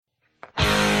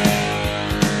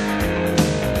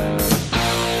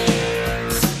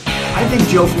think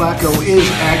Joe Flacco is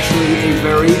actually a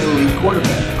very elite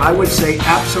quarterback. I would say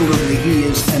absolutely he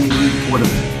is an elite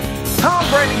quarterback. Tom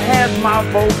Brady has my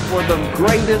vote for the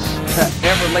greatest to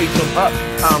ever lace him up.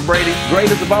 Tom Brady,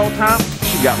 greatest of all time.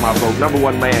 She got my vote. Number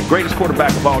one man, greatest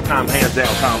quarterback of all time, hands down,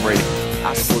 Tom Brady.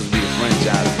 I'm supposed to be the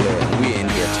franchise player. We're in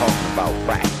here talking about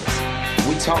practice.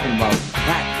 We're talking about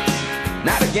practice.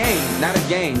 Not a game, not a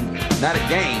game, not a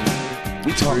game.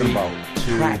 We're talking about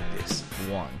practice.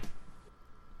 1.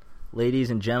 Ladies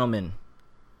and gentlemen,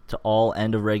 to all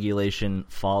End of Regulation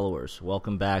followers,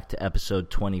 welcome back to episode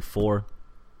 24.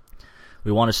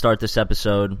 We want to start this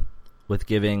episode with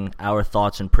giving our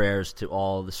thoughts and prayers to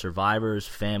all the survivors,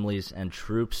 families, and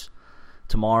troops.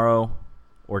 Tomorrow,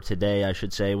 or today, I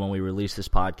should say, when we release this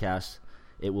podcast,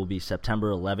 it will be September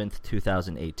 11th,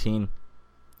 2018.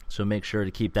 So make sure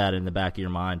to keep that in the back of your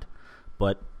mind.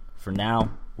 But for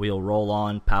now, we'll roll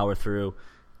on, power through,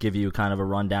 give you kind of a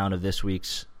rundown of this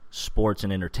week's sports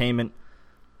and entertainment.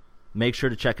 Make sure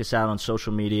to check us out on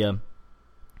social media.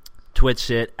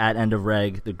 Twitch it at End of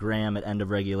Reg, the gram at End of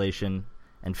Regulation,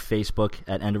 and Facebook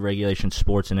at End of Regulation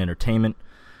Sports and Entertainment.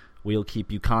 We'll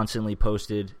keep you constantly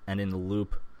posted and in the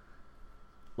loop.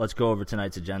 Let's go over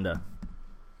tonight's agenda.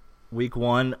 Week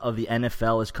 1 of the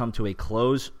NFL has come to a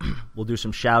close. We'll do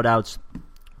some shout-outs,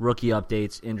 rookie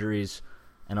updates, injuries,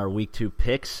 and our Week 2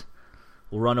 picks.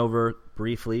 We'll run over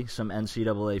briefly some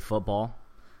NCAA football,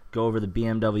 go over the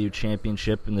BMW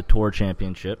Championship and the Tour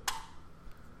Championship,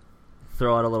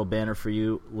 throw out a little banner for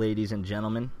you, ladies and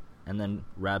gentlemen, and then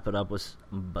wrap it up with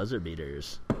some buzzer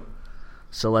beaters.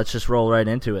 So let's just roll right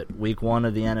into it. Week 1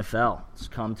 of the NFL has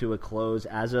come to a close.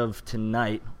 As of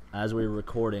tonight, as we're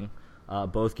recording,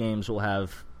 both games will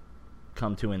have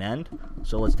come to an end.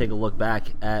 So let's take a look back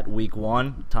at Week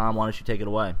 1. Tom, why don't you take it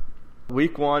away?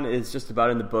 Week 1 is just about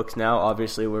in the books now.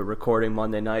 Obviously, we're recording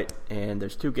Monday night, and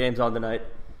there's 2 games on tonight.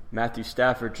 Matthew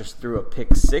Stafford just threw a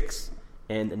pick 6.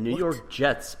 And the New York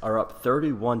Jets are up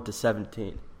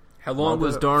 31-17. How long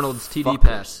was Darnold's TD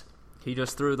pass? He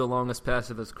just threw the longest pass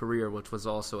of his career, which was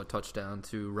also a touchdown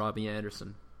to Robbie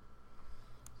Anderson.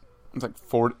 It's like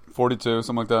 42,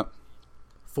 something like that.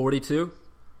 42?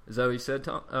 Is that what you said,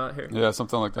 Tom? Here? Yeah,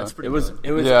 something like that. That's pretty It was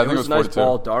good. a nice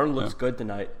ball. Darnold looks good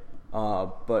tonight.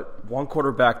 But one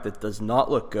quarterback that does not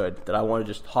look good that I want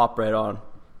to just hop right on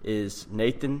is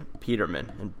Nathan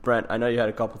Peterman. And Brent, I know you had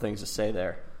a couple things to say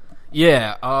there.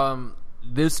 Yeah,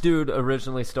 this dude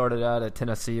originally started out at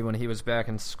Tennessee when he was back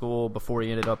in school before he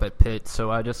ended up at Pitt.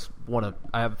 So I just want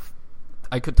to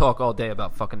I could talk all day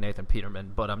about fucking Nathan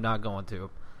Peterman, but I'm not going to.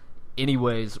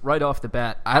 Anyways, right off the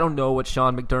bat, I don't know what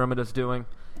Sean McDermott is doing.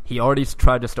 He already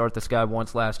tried to start this guy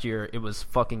once last year. It was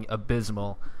fucking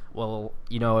abysmal. Well,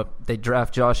 they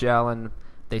draft Josh Allen.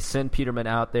 They send Peterman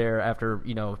out there after,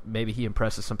 maybe he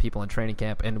impresses some people in training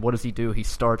camp. And what does he do? He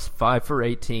starts 5 for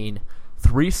 18,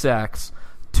 3 sacks,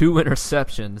 2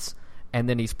 interceptions, and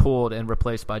then he's pulled and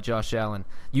replaced by Josh Allen.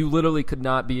 You literally could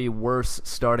not be a worse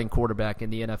starting quarterback in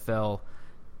the NFL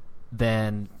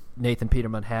than Nathan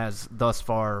Peterman has thus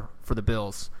far for the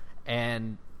Bills.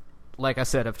 And like I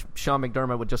said, if Sean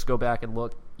McDermott would just go back and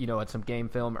look, at some game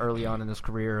film early on in his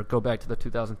career, go back to the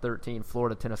 2013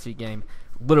 Florida-Tennessee game,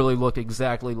 literally looked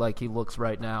exactly like he looks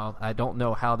right now. I don't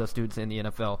know how this dude's in the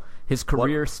NFL. His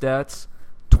career stats,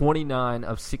 29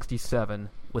 of 67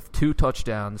 with 2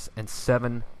 touchdowns and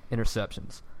 7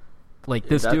 interceptions. Like,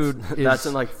 this dude is... That's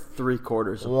in, like, 3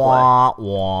 quarters of play.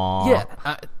 Wah.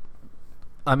 Yeah.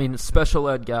 I mean, special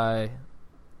ed guy,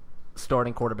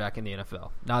 starting quarterback in the NFL.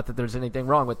 Not that there's anything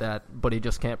wrong with that, but he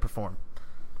just can't perform.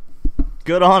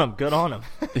 Good on him.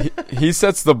 He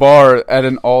sets the bar at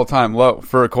an all-time low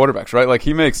for quarterbacks, right? Like,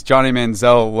 he makes Johnny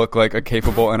Manziel look like a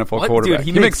capable NFL quarterback.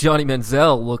 Dude, he makes Johnny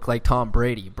Manziel look like Tom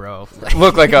Brady, bro.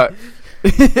 Look like a...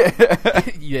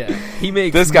 Yeah, he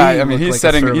makes this guy. I mean, he's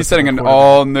setting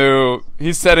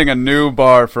a new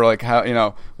bar for like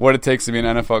how what it takes to be an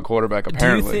NFL quarterback.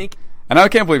 Apparently, do you think? And I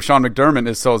can't believe Sean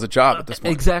McDermott still has a job at this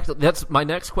point. Exactly. That's my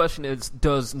next question: is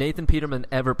does Nathan Peterman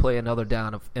ever play another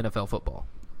down of NFL football?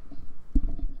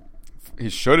 He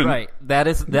shouldn't. Right.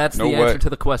 That's No the way. answer to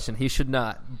the question. He should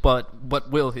not. But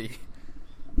will he?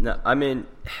 No, I mean,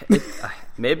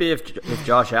 maybe if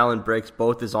Josh Allen breaks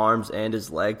both his arms and his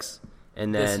legs,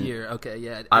 and then This year, okay,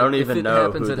 yeah. I don't If even it know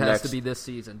happens, who it the has next- to be this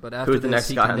season. But after who the this, next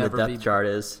he guy can on the never depth be, chart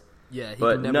is. Yeah, he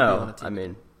But can never be on a no, team. I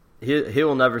mean, he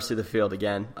will never see the field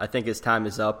again. I think his time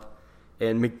is up.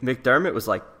 And McDermott was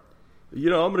like, I'm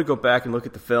going to go back and look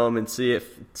at the film and see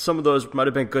if some of those might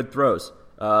have been good throws.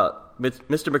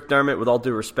 Mr. McDermott, with all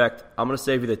due respect, I'm going to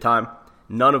save you the time.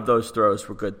 None of those throws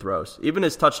were good throws. Even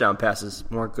his touchdown passes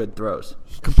weren't good throws.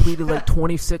 He completed like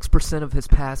 26% of his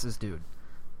passes, dude.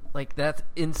 Like, that's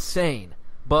insane.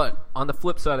 But on the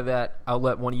flip side of that, I'll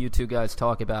let one of you two guys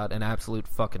talk about an absolute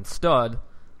fucking stud,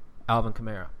 Alvin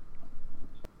Kamara.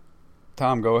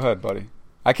 Tom, go ahead, buddy.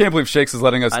 I can't believe Shakes is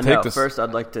letting us take this. First,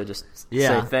 I'd like to just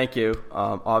say thank you.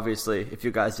 Obviously, if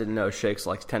you guys didn't know, Shakes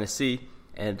likes Tennessee,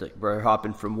 and we're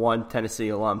hopping from one Tennessee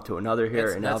alum to another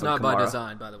here. That's not Kamara. by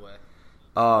design, by the way.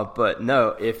 But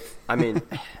no,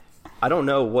 I don't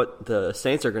know what the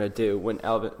Saints are going to do when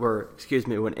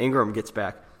when Ingram gets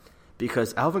back,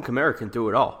 because Alvin Kamara can do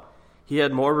it all. He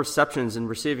had more receptions and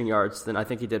receiving yards than I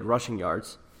think he did rushing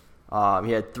yards.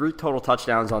 He had 3 total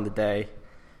touchdowns on the day,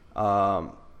 a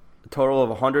total of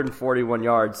 141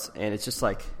 yards, and it's just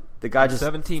like the guy just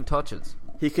 17 touches.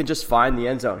 He can just find the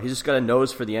end zone. He's just got a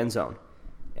nose for the end zone.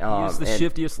 He's the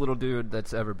shiftiest little dude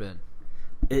that's ever been.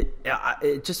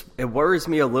 It worries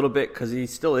me a little bit because he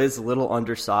still is a little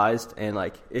undersized, and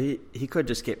like he could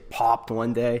just get popped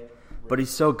one day, but he's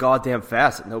so goddamn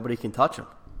fast that nobody can touch him.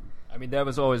 I mean, that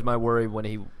was always my worry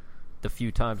when the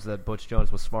few times that Butch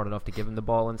Jones was smart enough to give him the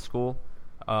ball in school.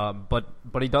 But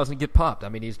he doesn't get popped. I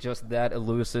mean, he's just that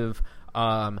elusive.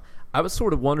 I was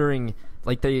sort of wondering,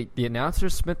 like the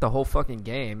announcers spent the whole fucking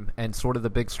game, and sort of the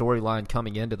big storyline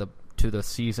coming into the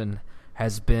season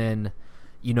has been,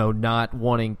 not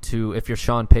wanting to, if you're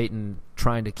Sean Payton,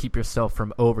 trying to keep yourself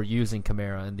from overusing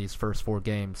Kamara in these first 4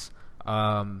 games.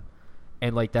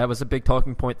 And like that was a big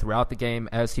talking point throughout the game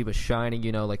as he was shining.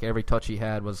 Like every touch he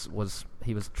had was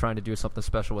he was trying to do something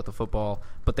special with the football.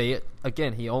 But he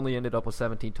only ended up with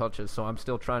 17 touches. So I'm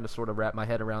still trying to sort of wrap my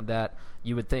head around that.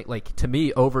 You would think, like, to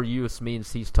me, overuse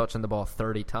means he's touching the ball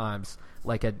 30 times.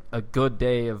 Like a good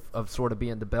day of sort of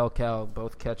being the bell cow,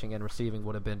 both catching and receiving,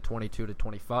 would have been 22 to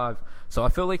 25. So I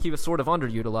feel like he was sort of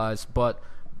underutilized, but.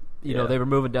 They were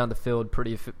moving down the field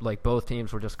pretty, like both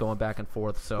teams were just going back and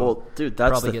forth. So, well, dude, that's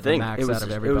probably the thing. It was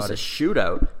a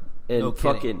shootout, and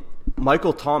fucking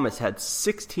Michael Thomas had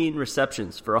 16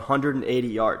 receptions for 180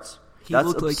 yards. That's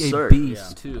looked absurd. Like a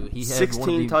beast too. He had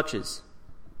 16 touches,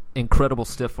 incredible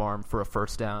stiff arm for a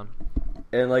first down.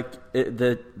 And like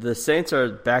the Saints are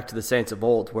back to the Saints of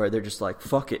old, where they're just like,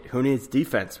 fuck it, who needs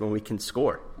defense when we can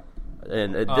score?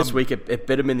 And this week it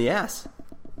bit him in the ass.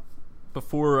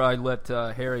 Before I let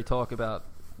Harry talk about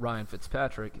Ryan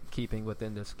Fitzpatrick keeping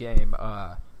within this game,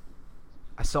 I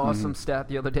saw some stat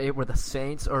the other day where the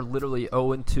Saints are literally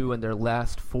 0-2 in their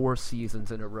last 4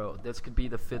 seasons in a row. This could be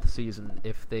the 5th season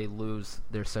if they lose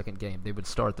their second game. They would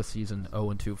start the season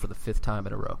 0-2 for the 5th time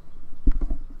in a row.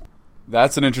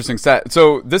 That's an interesting stat.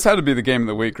 So this had to be the game of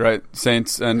the week, right?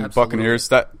 Saints and Absolutely. Buccaneers.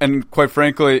 And quite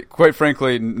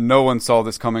frankly, no one saw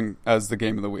this coming as the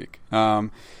game of the week.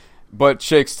 But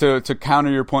Shakes, to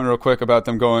counter your point real quick about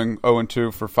them going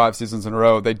 0-2 for 5 seasons in a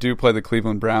row, they do play the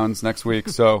Cleveland Browns next week.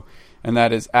 And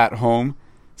that is at home.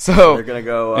 So they're gonna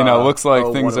go. Looks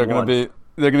like things are going to be.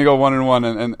 They're going to go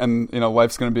 1-1, and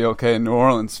life's going to be okay in New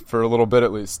Orleans for a little bit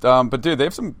at least. But dude, they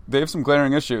have some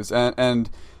glaring issues, and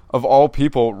of all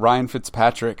people, Ryan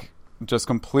Fitzpatrick just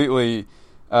completely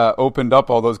opened up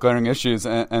all those glaring issues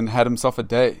and had himself a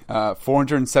day.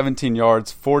 417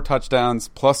 yards, 4 touchdowns,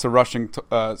 plus a rushing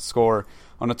score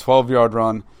on a 12-yard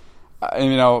run.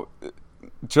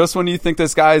 Just when you think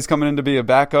this guy is coming in to be a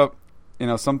backup,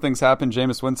 some things happen.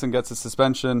 Jameis Winston gets a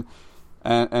suspension,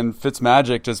 and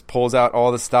Fitzmagic just pulls out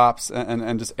all the stops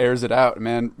and just airs it out.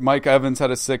 Man, Mike Evans had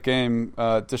a sick game.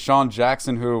 Deshaun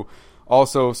Jackson, who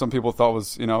also some people thought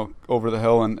was over the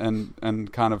hill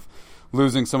and kind of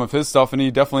losing some of his stuff, and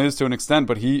he definitely is to an extent,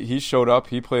 but he showed up.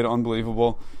 He played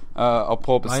unbelievable. I'll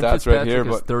pull up his stats right here.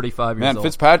 But 35 years man, old.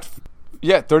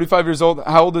 Fitzpatrick, 35 years old.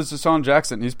 How old is Deshaun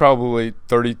Jackson? He's probably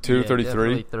 32,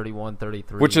 33. 31,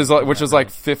 33. Which is like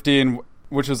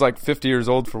 50 years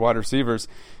old for wide receivers.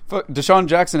 Deshaun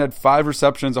Jackson had 5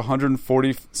 receptions,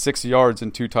 146 yards,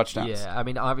 and 2 touchdowns. Yeah, I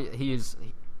mean, his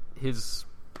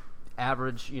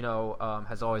average,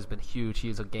 has always been huge.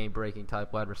 He's a game-breaking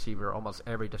type wide receiver. Almost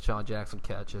every Deshaun Jackson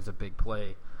catch is a big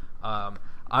play.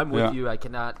 I'm with you. I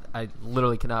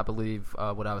literally cannot believe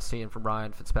what I was seeing from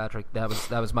Ryan Fitzpatrick. That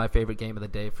was my favorite game of the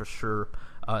day for sure.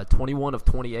 21 of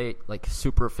 28, like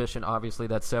super efficient. Obviously,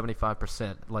 that's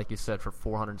 75%, like you said, for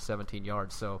 417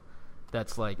 yards. So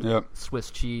that's like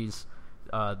Swiss cheese.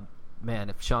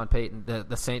 Man, if Sean Payton,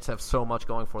 the Saints have so much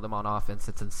going for them on offense,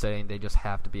 it's insane. They just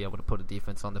have to be able to put a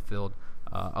defense on the field.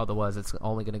 Otherwise, it's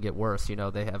only going to get worse.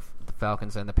 They have the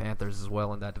Falcons and the Panthers as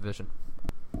well in that division.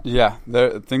 Yeah,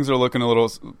 things are looking a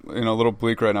little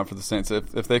bleak right now for the Saints.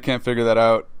 If they can't figure that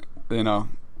out,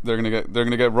 they're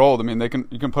gonna get rolled. I mean,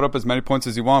 you can put up as many points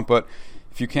as you want, but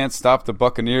if you can't stop the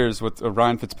Buccaneers with a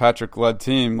Ryan Fitzpatrick-led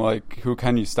team, like, who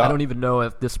can you stop? I don't even know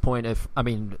at this point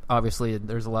obviously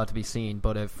there's a lot to be seen,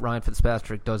 but if Ryan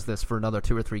Fitzpatrick does this for another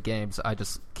 2 or 3 games, I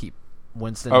just keep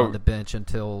Winston on the bench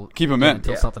until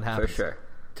something happens. For sure.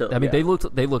 They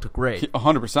looked great.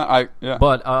 100%.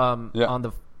 But on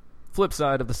the flip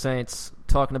side of the Saints,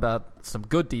 talking about some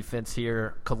good defense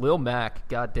here, Khalil Mack,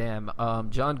 goddamn,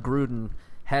 John Gruden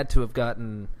had to have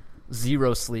gotten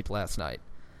 0 sleep last night.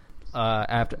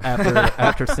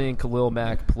 After seeing Khalil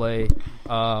Mack play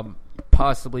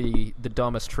possibly the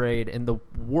dumbest trade in the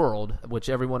world, which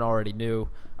everyone already knew,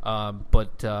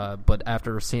 but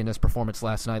after seeing his performance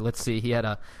last night, let's see,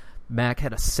 Mack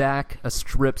had a sack, a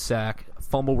strip sack,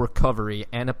 fumble recovery,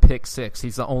 and a pick 6.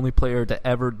 He's the only player to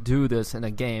ever do this in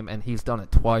a game, and he's done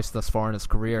it twice thus far in his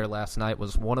career. Last night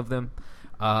was one of them.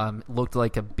 Looked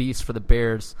like a beast for the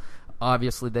Bears.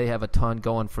 Obviously, they have a ton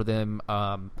going for them.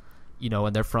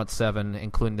 In their front 7,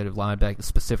 including their linebacker,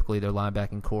 specifically their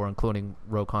linebacking core, including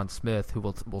Roquan Smith, who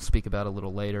we'll speak about a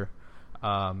little later.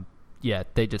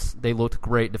 They looked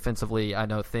great defensively. I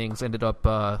know things ended up.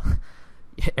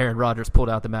 Aaron Rodgers pulled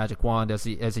out the magic wand as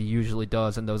he usually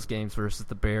does in those games versus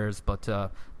the Bears, but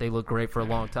they looked great for a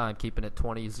long time, keeping it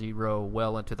 20-0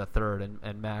 well into the third,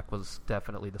 and Mack was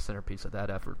definitely the centerpiece of that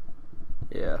effort.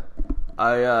 Yeah.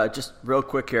 I just real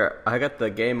quick here, I got the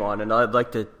game on, and I'd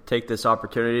like to take this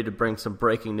opportunity to bring some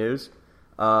breaking news.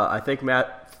 I think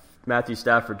Matthew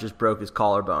Stafford just broke his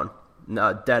collarbone.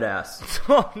 No, dead ass.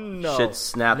 Oh, no. Shit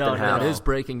snapped in half. That is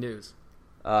breaking news.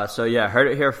 Heard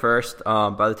it here first.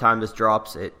 By the time this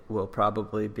drops, it will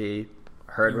probably be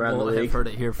heard around the league. Have heard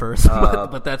it here first,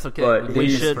 but that's okay. But we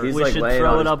should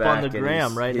throw it up on the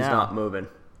gram right now. He's not moving.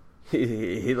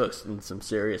 He looks in some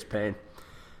serious pain.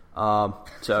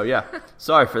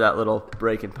 Sorry for that little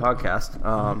break in podcast.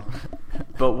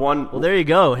 Well, there you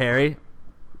go, Harry.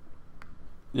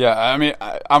 Yeah, I mean,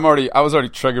 I was already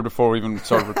triggered before we even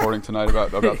started recording tonight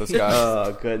about this guy.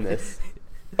 Oh goodness.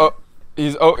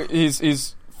 He's throwing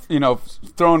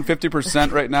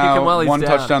 50% right now. 1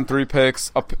 touchdown, 3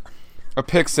 picks, a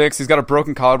pick 6. He's got a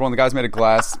broken collarbone. The guy's made of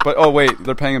glass. But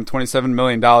they're paying him $27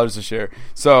 million this year.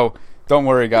 So don't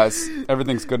worry, guys.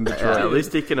 Everything's good in Detroit. At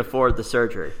least he can afford the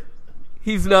surgery.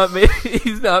 He's not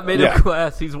made of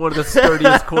glass. He's one of the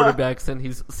sturdiest quarterbacks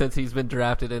since he's been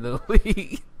drafted in the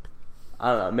league.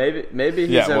 I don't know. Maybe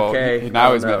he's okay.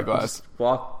 Now he's made of glass.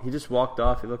 He just walked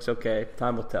off. He looks okay.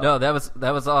 Time will tell. No, that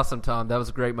was awesome, Tom. That was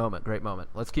a great moment. Great moment.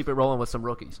 Let's keep it rolling with some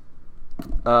rookies.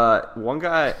 One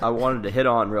guy I wanted to hit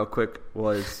on real quick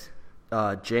was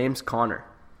James Conner.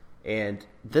 And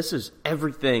this is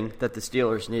everything that the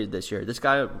Steelers needed this year. This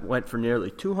guy went for nearly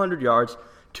 200 yards,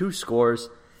 2 scores,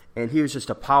 and he was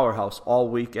just a powerhouse all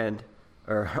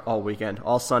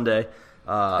Sunday.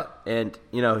 And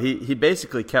he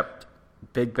basically kept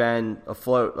Big Ben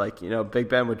afloat. Big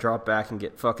Ben would drop back and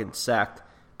get fucking sacked.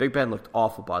 Big Ben looked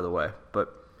awful, by the way.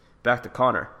 But back to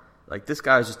Conner. This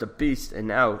guy is just a beast, and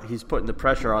now he's putting the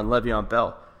pressure on Le'Veon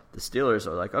Bell. The Steelers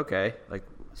are like, okay,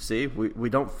 see, we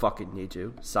don't fucking need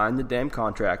you. Sign the damn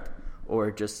contract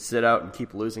or just sit out and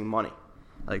keep losing money.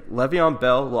 Le'Veon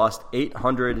Bell lost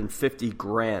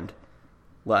 $850,000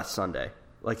 last Sunday.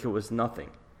 It was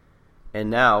nothing. And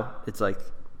now it's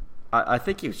I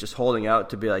think he was just holding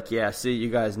out to be yeah, see, you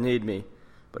guys need me.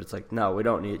 But it's no, we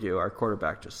don't need you. Our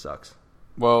quarterback just sucks.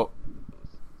 Well,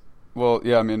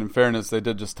 yeah, I mean, in fairness, they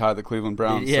did just tie the Cleveland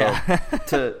Browns. Yeah.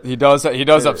 So he does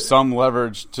have some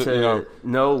leverage to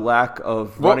no lack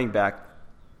of running back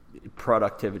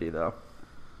productivity, though.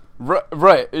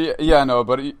 Right. Yeah, I know,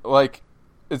 but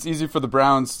it's easy for the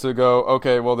Browns to go,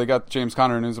 okay, well, they got James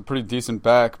Conner, and he's a pretty decent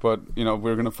back, but, we're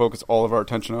going to focus all of our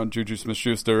attention on Juju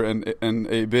Smith-Schuster and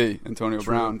AB, Antonio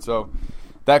Brown. So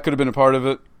that could have been a part of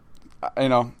it.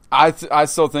 I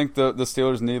still think the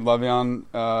Steelers need Le'Veon,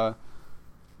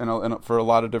 for a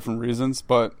lot of different reasons,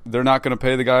 but they're not going to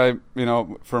pay the guy,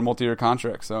 for a multi-year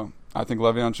contract. So I think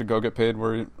Le'Veon should go get paid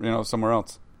somewhere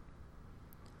else.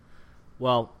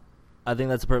 Well, I think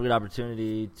that's a perfect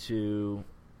opportunity to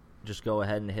just go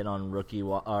ahead and hit on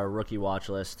our rookie watch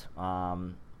list.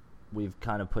 We've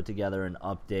kind of put together an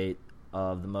update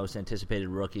of the most anticipated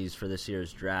rookies for this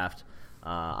year's draft.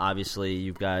 Obviously,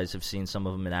 you guys have seen some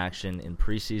of them in action in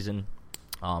preseason,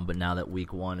 but now that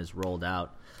week 1 is rolled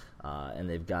out and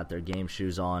they've got their game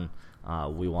shoes on,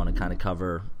 we want to kind of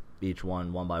cover each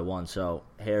one by one. So,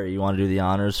 Harry, you want to do the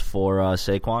honors for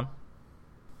Saquon?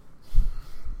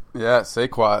 Yeah,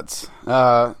 Saquats.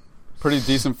 Pretty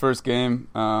decent first game.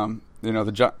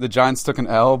 The Giants took an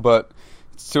L, but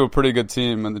it's to a pretty good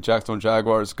team, and the Jacksonville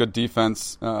Jaguars, good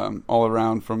defense all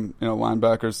around from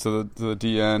linebackers to the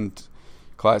D end.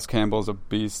 Calais Campbell's a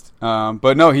beast.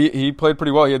 But no, he played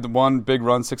pretty well. He had the one big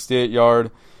run, 68-yard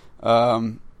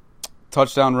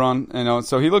touchdown run.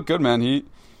 So he looked good, man.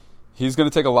 He's going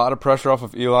to take a lot of pressure off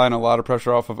of Eli and a lot of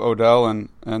pressure off of Odell and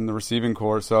the receiving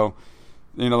core. So,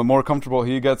 the more comfortable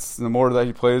he gets, the more that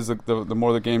he plays, the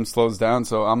more the game slows down.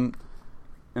 So I'm,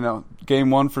 game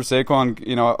one for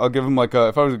Saquon, I'll give him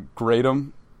if I was to grade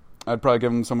him, I'd probably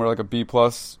give him somewhere like a B+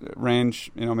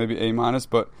 range, maybe A-,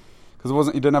 but because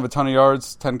he didn't have a ton of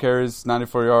yards, 10 carries,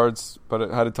 94 yards, but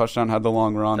it had a touchdown, had the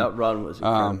long run. That run was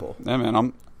incredible. Yeah,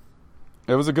 man,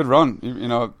 it was a good run.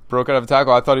 Broke out of a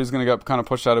tackle. I thought he was going to get kind of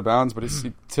pushed out of bounds, but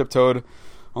he tiptoed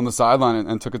on the sideline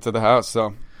and took it to the house.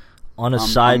 So, on a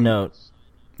side note,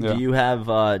 yeah. do you have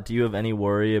any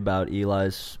worry about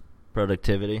Eli's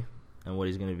productivity and what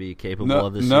he's going to be capable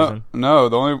of this season? No.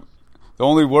 The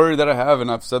only worry that I have,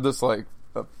 and I've said this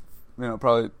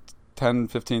probably 10,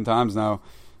 15 times now,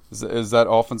 is that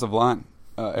offensive line.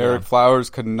 Eric Flowers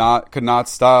could not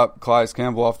stop Calais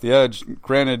Campbell off the edge.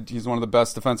 Granted, he's one of the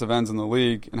best defensive ends in the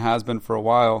league and has been for a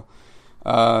while.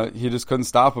 He just couldn't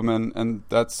stop him, and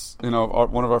that's one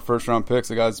of our first-round picks.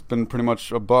 The guy's been pretty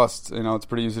much a bust. It's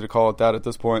pretty easy to call it that at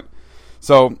this point.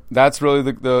 So that's really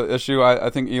the issue.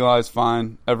 I think Eli's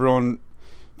fine. Everyone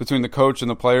between the coach and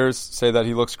the players say that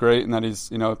he looks great and that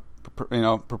he's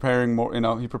preparing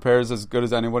more. He prepares as good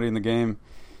as anybody in the game,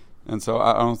 and so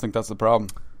I don't think that's the problem.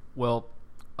 Well,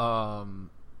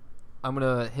 I'm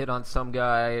gonna hit on some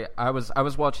guy. I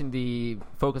was watching the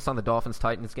focus on the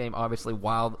Dolphins-Titans game, obviously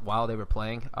while they were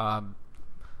playing.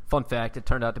 Fun fact: it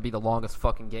turned out to be the longest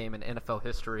fucking game in NFL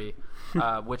history,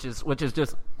 which is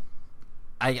just.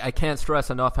 I can't stress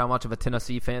enough how much of a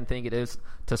Tennessee fan thing it is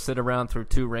to sit around through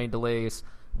 2 rain delays,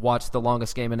 watch the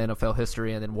longest game in NFL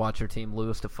history, and then watch your team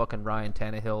lose to fucking Ryan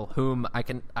Tannehill, whom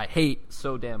I hate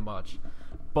so damn much.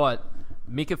 But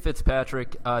Minkah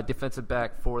Fitzpatrick, defensive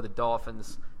back for the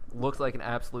Dolphins, looked like an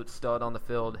absolute stud on the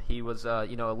field. He was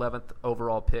 11th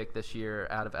overall pick this year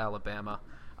out of Alabama.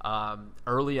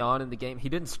 Early on in the game, he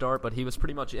didn't start, but he was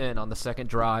pretty much in on the second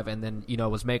drive, and then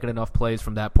was making enough plays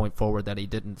from that point forward that he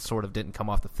didn't come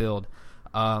off the field.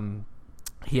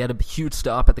 He had a huge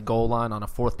stop at the goal line on a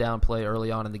 4th down play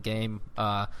early on in the game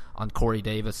on Corey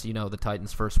Davis, the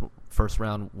Titans' first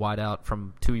round wideout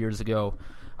from 2 years ago.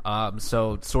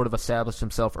 So sort of established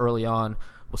himself early on,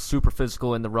 was super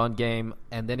physical in the run game,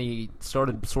 and then he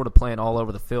started sort of playing all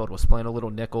over the field, was playing a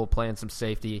little nickel, playing some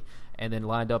safety, and then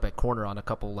lined up at corner on a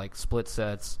couple split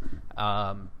sets,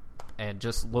 and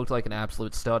just looked like an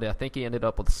absolute stud. I think he ended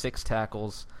up with 6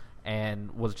 tackles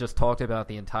and was just talked about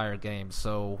the entire game.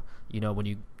 So, when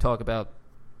you talk about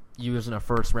using a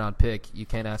first-round pick, you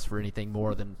can't ask for anything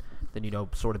more than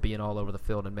sort of being all over the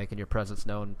field and making your presence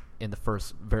known in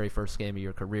the very first game of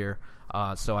your career.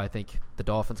 So I think the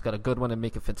Dolphins got a good one in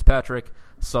Minkah Fitzpatrick.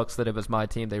 Sucks that it was my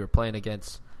team they were playing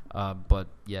against, but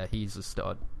yeah, he's a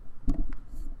stud.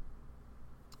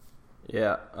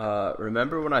 Yeah,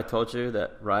 remember when I told you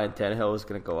that Ryan Tannehill was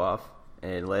going to go off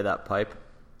and lay that pipe?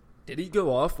 Did he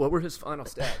go off? What were his final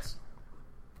stats?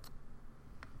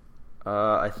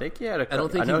 I think he had a. I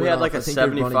know he had like a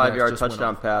 75-yard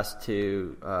touchdown pass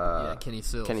to Kenny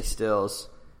Stills. Kenny Stills,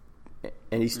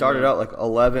 and he started out like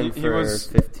 11 for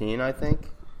 15, I think.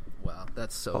 Wow,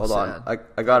 that's so Hold sad. on,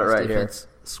 I got it right here.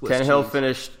 Tannehill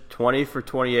finished 20 for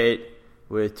 28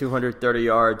 with 230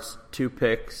 yards, 2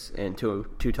 picks, and two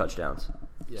touchdowns.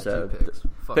 Yeah, so 2 picks.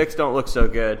 Picks don't look so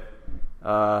good,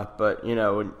 but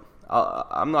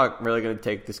I'm not really going to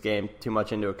take this game too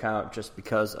much into account just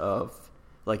because of,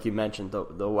 like you mentioned,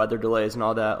 the weather delays and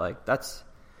all that. Like, that's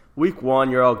week 1,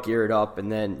 you're all geared up,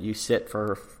 and then you sit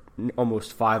for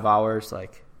almost 5 hours.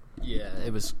 Like, yeah,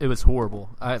 it was horrible.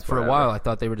 For a while, I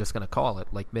thought they were just going to call it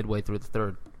like midway through the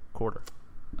third quarter.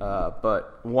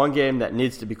 But one game that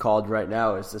needs to be called right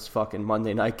now is this fucking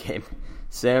Monday night game.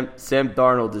 Sam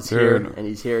Darnold is here, and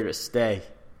he's here to stay.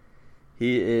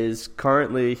 He is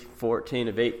currently 14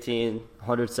 of 18,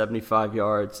 175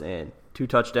 yards, and 2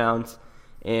 touchdowns.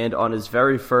 And on his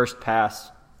very first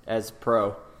pass as a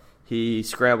pro, he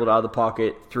scrambled out of the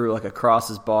pocket, threw like across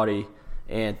his body,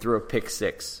 and threw a pick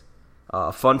 6.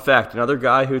 Fun fact, another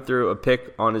guy who threw a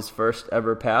pick on his first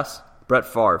ever pass, Brett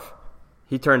Favre.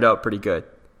 He turned out pretty good.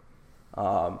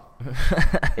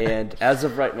 And as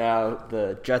of right now,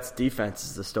 the Jets' defense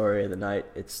is the story of the night.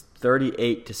 It's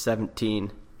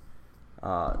 38-17.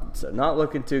 So not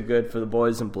looking too good for the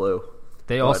boys in blue.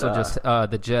 They also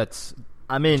the Jets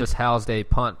just housed a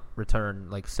punt return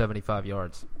like 75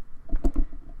 yards.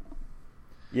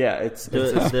 Yeah, it's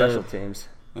special teams.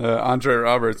 Andre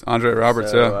Roberts, so,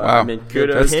 yeah. Wow.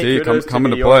 Kudos to New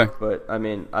coming York, to play. But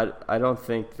I don't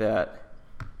think that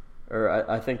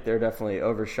I think they're definitely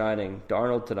overshining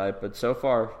Darnold tonight, but so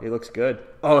far he looks good.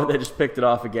 Oh, they just picked it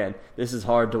off again. This is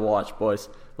hard to watch, boys.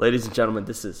 Ladies and gentlemen,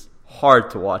 this is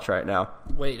hard to watch right now.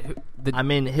 Wait, I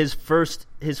mean, his first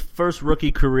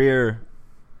rookie career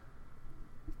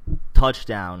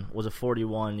touchdown was a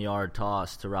 41-yard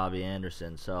toss to Robbie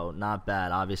Anderson, so not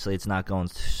bad. Obviously, it's not going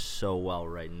so well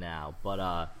right now,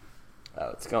 but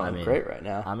it's going great right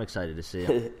now. I'm excited to see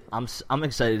him. I'm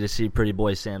excited to see pretty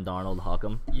boy Sam Darnold huck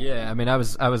him. Yeah, I mean, I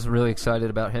was really excited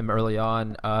about him early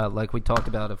on, like we talked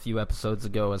about a few episodes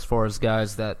ago, as far as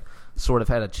guys that sort of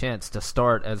had a chance to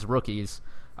start as rookies.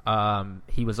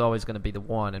 He was always going to be the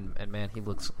one, and man, he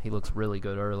looks really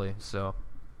good early, so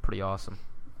pretty awesome.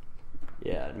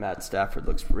 Yeah, and Matt Stafford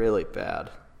looks really bad,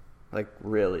 like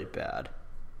really bad.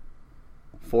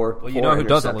 Four you know who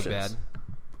doesn't look interceptions.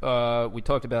 bad? We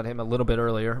talked about him a little bit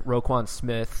earlier. Roquan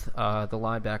Smith, the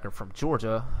linebacker from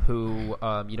Georgia, who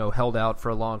held out for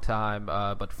a long time,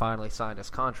 but finally signed his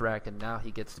contract, and now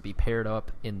he gets to be paired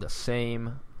up in the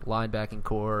same linebacking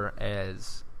core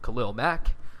as Khalil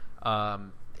Mack.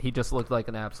 He just looked like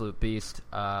an absolute beast.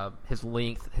 His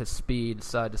length, his speed,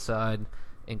 side to side,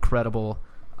 incredible.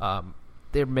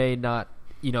 They may not,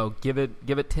 give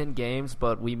it 10 games,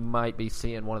 but we might be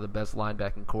seeing one of the best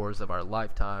linebacking cores of our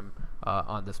lifetime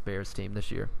on this Bears team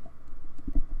this year.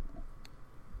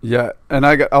 Yeah, and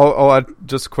I'll add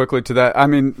just quickly to that. I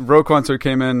mean, Roquan so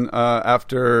came in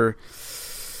after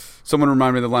someone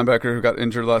reminded me of the linebacker who got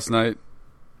injured last night.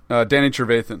 Danny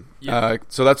Trevathan. Yeah.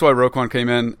 So that's why Roquan came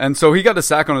in. And so he got a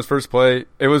sack on his first play.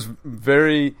 It was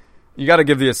you got to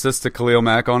give the assist to Khalil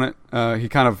Mack on it. He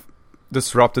kind of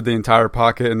disrupted the entire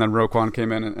pocket, and then Roquan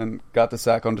came in and got the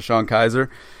sack on DeShone Kizer.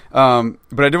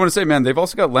 But I did want to say, man, they've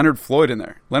also got Leonard Floyd in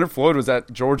there. Leonard Floyd was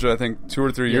at Georgia, I think, 2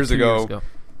 or 3 years ago.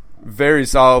 Very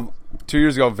solid. 2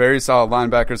 years ago, very solid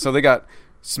linebacker. So they got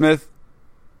Smith,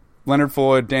 Leonard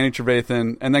Floyd, Danny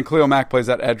Trevathan, and then Khalil Mack plays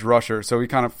that edge rusher. So he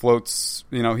kind of floats.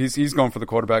 He's going for the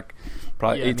quarterback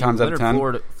probably 8 times out of 10.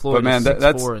 Floyd but man, is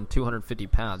 6'4" and 250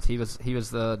 pounds. He was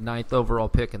the 9th overall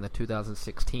pick in the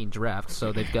 2016 draft.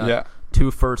 So they've got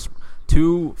two first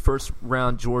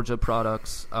round Georgia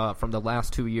products from the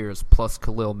last 2 years, plus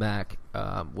Khalil Mack,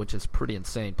 which is pretty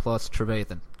insane. Plus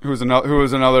Trevathan, who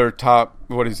was another top.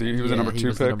 What is he? He was a number 2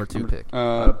 pick. The number 2 pick.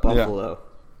 Buffalo. Yeah.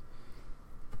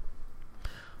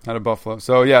 Out of Buffalo.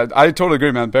 So, yeah, I totally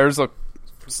agree, man. Bears look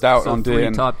stout on D. 3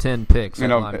 top 10 picks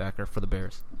at linebacker for the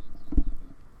Bears.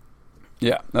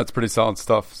 Yeah, that's pretty solid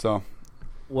stuff. So,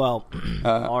 well,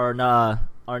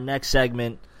 our next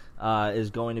segment is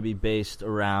going to be based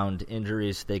around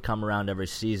injuries. They come around every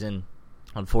season.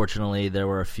 Unfortunately, there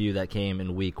were a few that came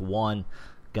in week 1.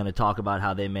 Going to talk about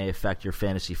how they may affect your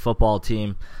fantasy football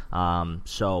team.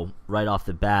 So, right off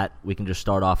the bat, we can just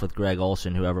start off with Greg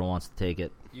Olsen, whoever wants to take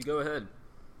it. You go ahead.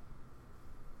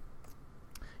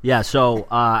 Yeah, so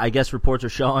I guess reports are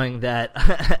showing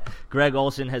that Greg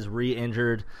Olsen has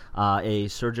re-injured a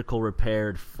surgical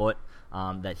repaired foot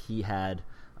that he had.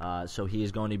 So he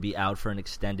is going to be out for an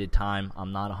extended time.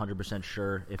 I'm not 100%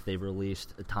 sure if they've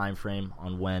released a time frame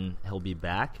on when he'll be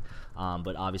back.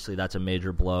 But obviously that's a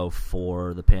major blow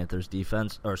for the Panthers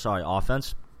offense.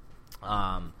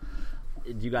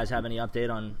 Do you guys have any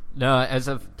update on as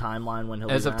of timeline when he'll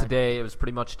be back? As of today, it was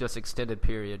pretty much just extended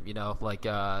period. I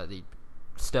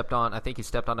think he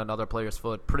stepped on another player's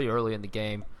foot pretty early in the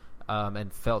game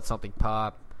and felt something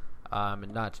pop.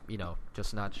 And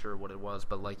just not sure what it was,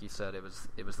 but like you said, it was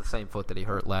the same foot that he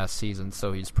hurt last season,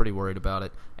 so he's pretty worried about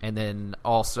it. And then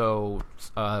also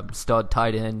stud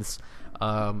tight ends.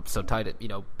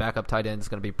 Backup tight end is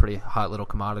going to be a pretty hot little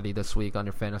commodity this week on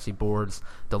your fantasy boards.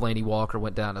 Delaney Walker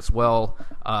went down as well.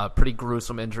 Pretty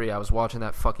gruesome injury. I was watching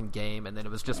that fucking game, and then it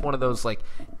was just one of those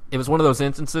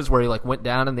instances where he went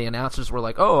down, and the announcers were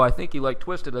like, "Oh, I think he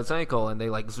twisted his ankle," and they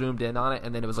zoomed in on it,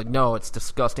 and then it was like, "No, it's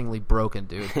disgustingly broken,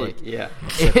 dude." Yeah,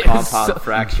 it's a compound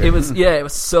fracture. It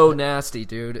was so nasty,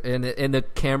 dude. And the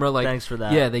camera thanks for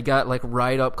that. Yeah, they got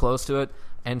right up close to it.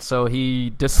 And so he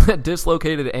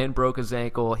dislocated and broke his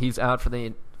ankle. He's out for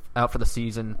the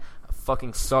season.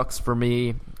 Fucking sucks for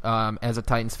me as a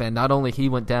Titans fan. Not only he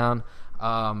went down,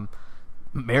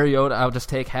 Mariota. I'll just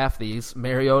take half these.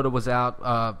 Mariota was out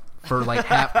for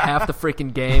half the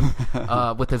freaking game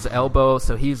with his elbow,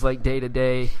 so he's day to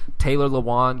day. Taylor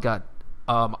Lewan got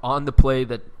on the play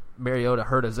that Mariota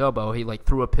hurt his elbow. He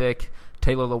threw a pick.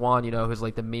 Taylor Lewan, who's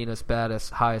the meanest,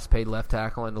 baddest, highest paid left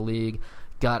tackle in the league,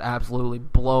 got absolutely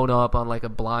blown up on a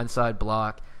blindside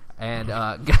block and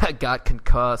got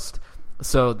concussed.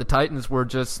 So the Titans were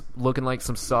just looking like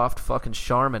some soft fucking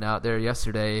Charmin out there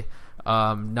yesterday.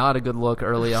 Not a good look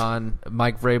early on.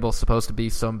 Mike Vrabel's supposed to be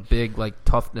some big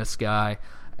toughness guy,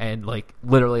 and like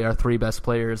literally our 3 best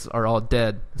players are all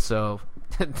dead. So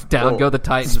down go the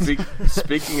Titans.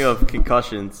 Speaking of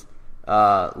concussions,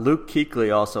 Luke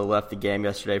Kuechly also left the game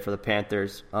yesterday for the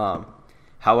Panthers.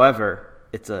 However,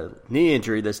 it's a knee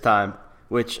injury this time,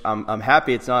 which I'm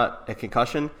happy it's not a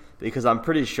concussion because I'm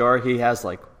pretty sure he has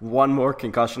like one more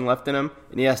concussion left in him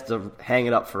and he has to hang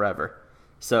it up forever.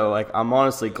 So like I'm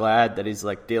honestly glad that he's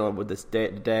like dealing with this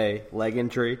day-to-day leg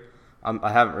injury.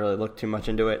 I haven't really looked too much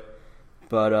into it,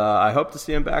 but I hope to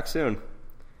see him back soon.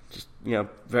 Just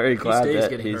very glad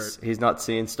that he's not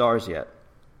seeing stars yet.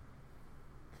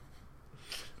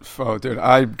 Oh, dude,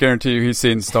 I guarantee you he's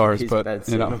seeing stars, but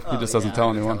he just doesn't tell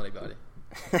anyone.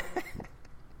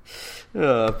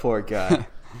 Poor guy.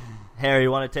 Harry,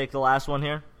 you want to take the last one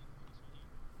here?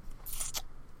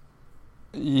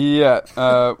 Yeah.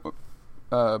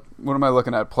 What am I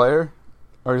looking at? Player?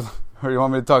 Or you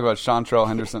want me to talk about Chantrell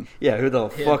Henderson? Yeah, who the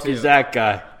fuck is that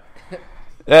guy?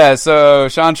 Yeah, so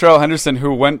Chantrell Henderson,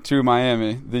 who went to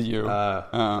Miami, the U.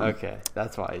 Okay,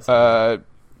 that's why he's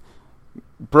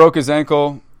broke his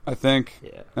ankle, I think.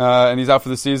 Yeah. And he's out for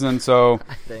the season. So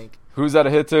I think. Who's that a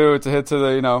hit to? It's a hit to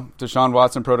the Deshaun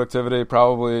Watson productivity,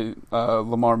 probably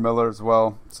Lamar Miller as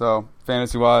well. So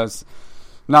fantasy wise,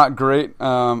 not great.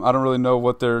 I don't really know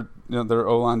what their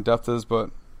O-line depth is, but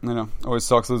always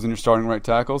sucks losing your starting right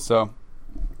tackle. So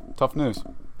tough news.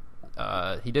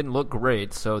 He didn't look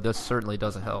great, so this certainly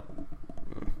doesn't help.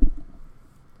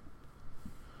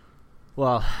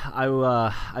 Well,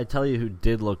 I tell you who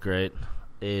did look great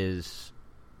is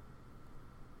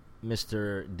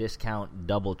Mr. Discount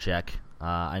Double Check.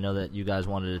 I know that you guys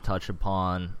wanted to touch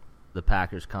upon the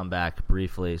Packers comeback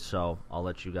briefly, so I'll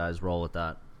let you guys roll with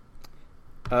that.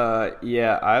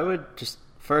 Yeah, I would just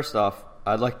first off,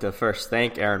 I'd like to first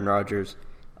thank Aaron Rodgers.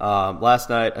 Last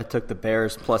night I took the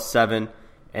Bears +7,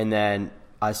 and then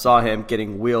I saw him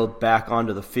getting wheeled back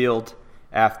onto the field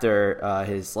after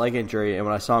his leg injury, and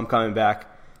when I saw him coming back,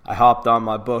 I hopped on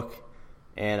my book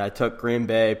and I took Green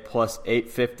Bay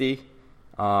 +850,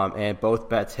 and both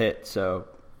bets hit. So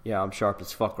yeah, I'm sharp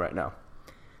as fuck right now.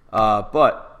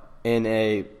 But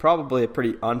in probably a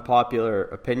pretty unpopular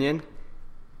opinion,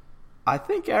 I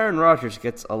think Aaron Rodgers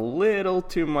gets a little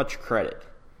too much credit.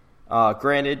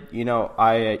 Granted,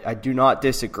 I do not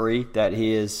disagree that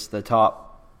he is the top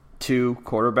 2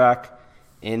 quarterback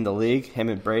in the league, him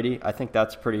and Brady. I think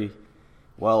that's pretty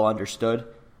well understood.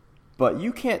 But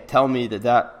you can't tell me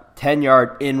that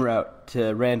 10-yard in route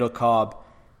to Randall Cobb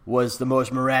was the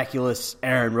most miraculous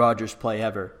Aaron Rodgers play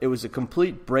ever. It was a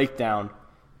complete breakdown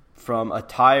from a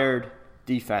tired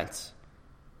defense.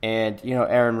 And,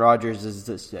 Aaron Rodgers is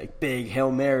this big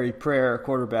Hail Mary prayer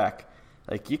quarterback.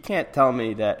 You can't tell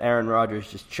me that Aaron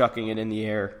Rodgers just chucking it in the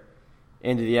air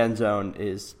into the end zone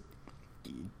is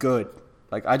good.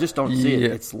 I just don't see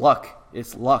it. It's luck.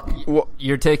 It's luck. Well,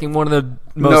 you're taking one of the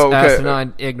most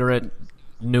asinine, ignorant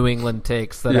New England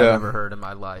takes that I've ever heard in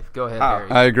my life. Go ahead, Harry.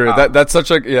 I agree. That's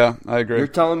such a I agree. You're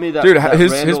telling me that, dude? that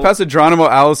his pass to Geronimo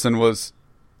Allison was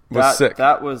sick.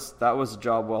 That was a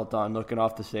job well done, looking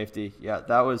off the safety. Yeah,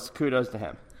 that was kudos to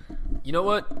him. You know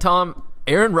what, Tom?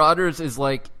 Aaron Rodgers is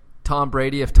like Tom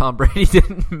Brady if Tom Brady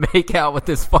didn't make out with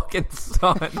his fucking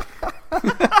son.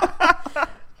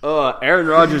 Aaron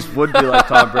Rodgers would be like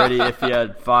Tom Brady if he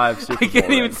had 5 Super Bowl I can't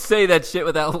even rings. say that shit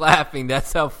without laughing.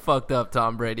 That's how fucked up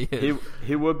Tom Brady is.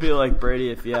 He would be like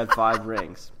Brady if he had 5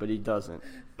 rings, but he doesn't.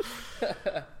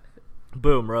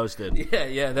 Boom, roasted.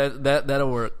 Yeah,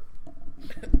 that'll work.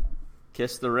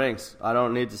 Kiss the rings. I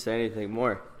don't need to say anything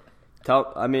more.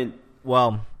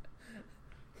 Well,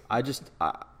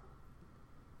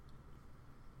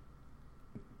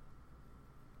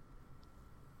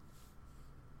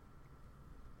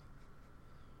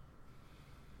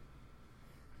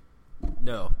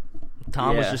 No.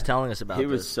 Tom was just telling us about He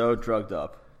this. was so drugged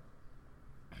up.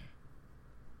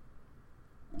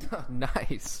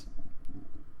 Nice.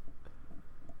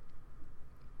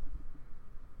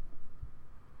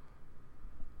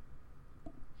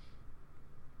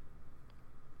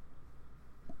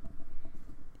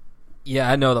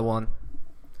 Yeah, I know the one.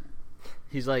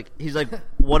 He's like,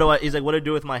 what do I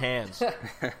do with my hands?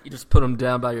 You just put them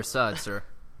down by your side, sir.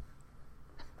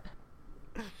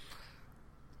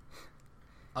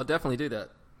 I'll definitely do that.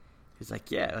 He's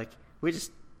like,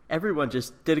 everyone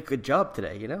just did a good job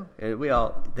today,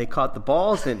 And they caught the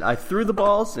balls, and I threw the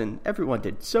balls, and everyone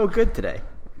did so good today.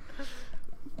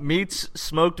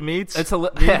 Smoked meats. It's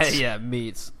yeah,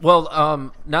 meats.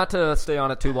 Well, not to stay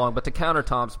on it too long, but to counter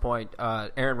Tom's point,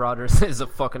 Aaron Rodgers is a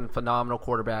fucking phenomenal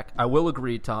quarterback. I will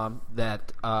agree, Tom,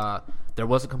 that there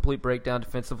was a complete breakdown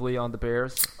defensively on the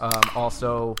Bears.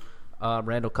 Also,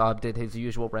 Randall Cobb did his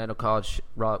usual Randall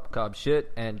Cobb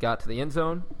shit and got to the end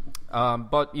zone.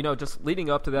 But, just leading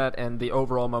up to that and the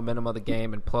overall momentum of the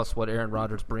game and plus what Aaron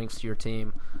Rodgers brings to your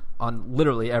team on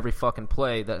literally every fucking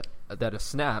play that is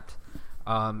snapped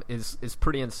is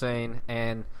pretty insane.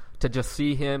 And to just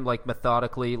see him, like,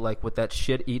 methodically, like, with that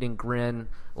shit-eating grin,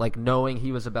 like, knowing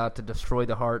he was about to destroy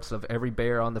the hearts of every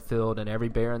bear on the field and every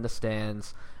bear in the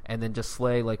stands, and then just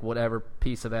slay, like, whatever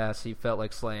piece of ass he felt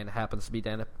like slaying, happens to be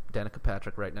Danica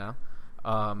Patrick right now,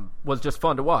 was just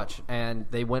fun to watch. And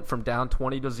they went from down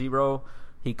 20-0.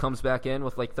 He comes back in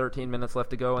with, like, 13 minutes left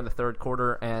to go in the third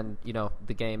quarter, and,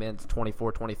 the game ends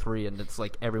 24-23, and it's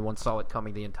like everyone saw it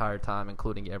coming the entire time,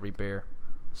 including every bear.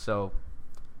 So...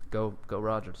 Go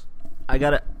Rodgers. I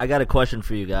got a question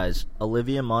for you guys.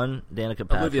 Olivia Munn, Danica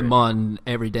Patrick. Olivia Munn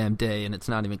every damn day, and it's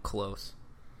not even close.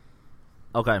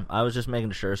 Okay, I was just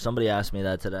making sure. Somebody asked me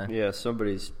that today. Yeah,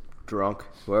 somebody's drunk.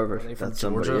 Whoever that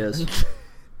somebody Georgia? is.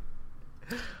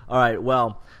 All right,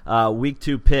 well, week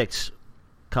 2 picks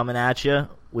coming at you.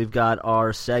 We've got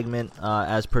our segment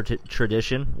as per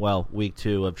tradition. Well, week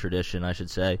 2 of tradition, I should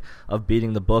say, of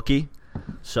beating the bookie.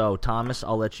 So, Thomas,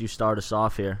 I'll let you start us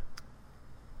off here.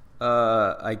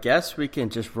 I guess we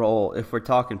can just roll. If we're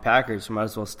talking Packers, we might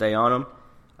as well stay on them.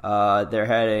 They're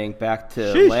heading back to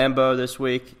Lambeau this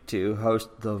week to host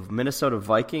the Minnesota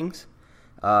Vikings.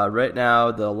 Right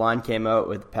now, the line came out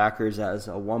with Packers as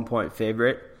a 1-point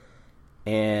favorite,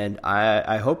 and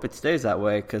I hope it stays that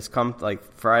way because come like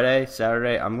Friday,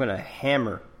 Saturday, I'm going to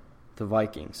hammer the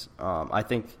Vikings. I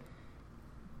think,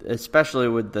 especially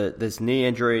with this knee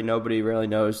injury, nobody really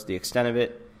knows the extent of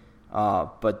it.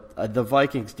 But the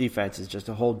Vikings defense is just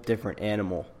a whole different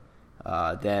animal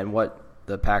than what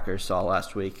the Packers saw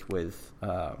last week with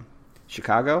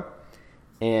Chicago.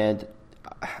 And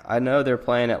I know they're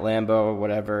playing at Lambeau or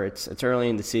whatever. It's early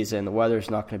in the season. The weather's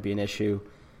not going to be an issue.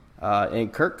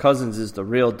 And Kirk Cousins is the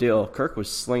real deal. Kirk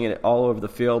was slinging it all over the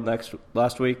field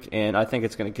last week, and I think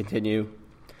it's going to continue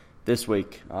this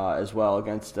week as well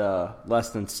against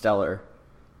less than stellar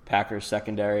Packers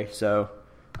secondary. So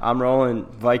I'm rolling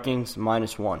Vikings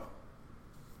 -1.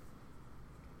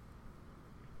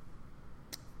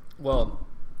 Well,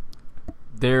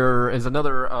 there is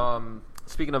another.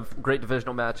 Speaking of great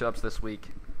divisional matchups this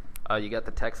week, you got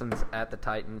the Texans at the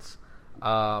Titans.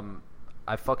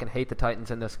 I fucking hate the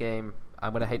Titans in this game.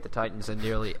 I'm going to hate the Titans in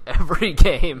nearly every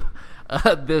game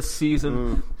this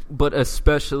season, but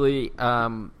especially,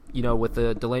 with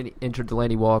the injured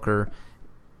Delaney Walker,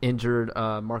 injured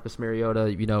Marcus Mariota,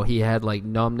 he had like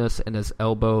numbness in his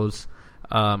elbows,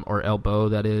 or elbow,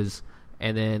 that is.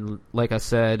 And then, like I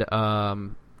said,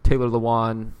 Taylor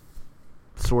Lewan,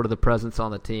 sort of the presence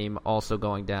on the team, also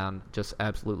going down, just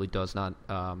absolutely does not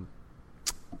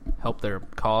help their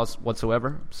cause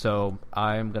whatsoever. So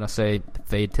I'm going to say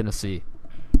fade Tennessee.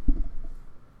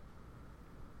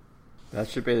 That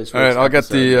should be this week's All right, I'll get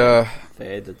the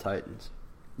fade the Titans.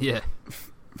 Yeah.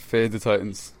 Fade the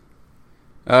Titans.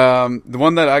 The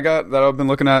one that I got that I've been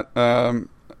looking at,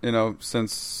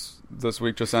 since this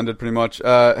week just ended pretty much,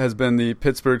 has been the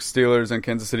Pittsburgh Steelers and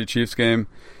Kansas City Chiefs game.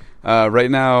 Right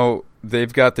now,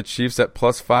 they've got the Chiefs at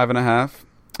 +5.5,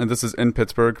 and this is in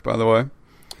Pittsburgh, by the way.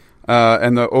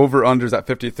 And the over-under's at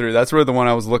 53. That's really the one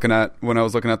I was looking at when I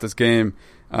was looking at this game.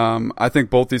 I think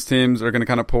both these teams are going to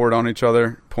kind of pour it on each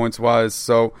other points-wise.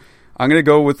 So I'm going to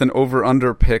go with an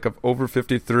over-under pick of over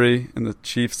 53 in the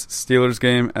Chiefs-Steelers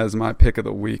game as my pick of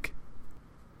the week.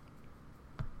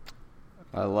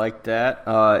 I like that.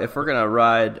 If we're going to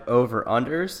ride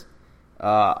over-unders,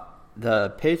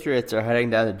 the Patriots are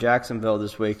heading down to Jacksonville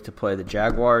this week to play the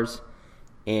Jaguars.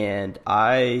 And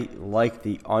I like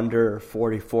the under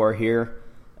 44 here.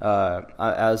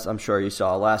 As I'm sure you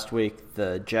saw last week,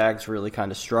 the Jags really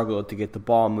kind of struggled to get the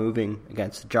ball moving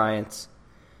against the Giants.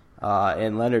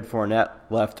 And Leonard Fournette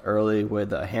left early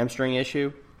with a hamstring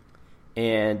issue.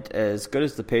 And as good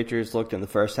as the Patriots looked in the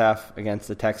first half against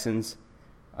the Texans,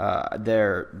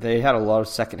 they had a lot of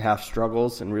second-half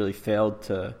struggles and really failed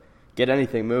to get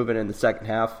anything moving in the second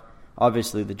half.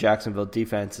 Obviously, the Jacksonville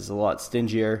defense is a lot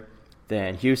stingier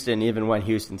than Houston, even when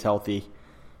Houston's healthy.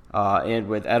 And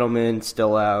with Edelman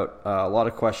still out, a lot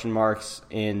of question marks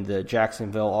in the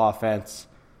Jacksonville offense.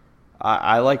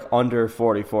 I like under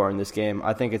 44 in this game.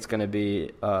 I think it's going to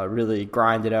be a really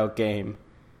grinded-out game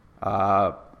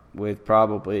with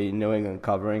probably New England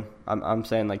covering. I'm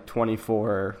saying like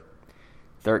 24-13.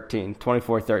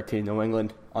 24-13 New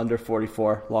England, under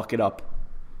 44. Lock it up.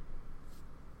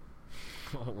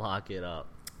 Lock it up.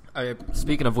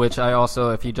 Speaking of which, I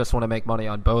also, if you just want to make money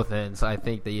on both ends, I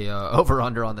think the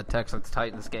over-under on the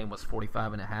Texans-Titans game was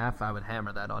 45.5. I would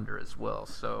hammer that under as well.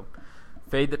 So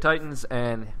fade the Titans,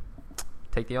 and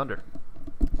Take the under.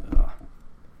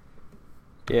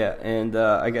 Yeah, and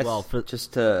I guess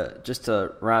just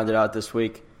to round it out this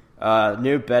week,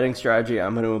 new betting strategy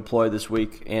I'm going to employ this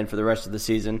week and for the rest of the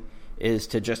season is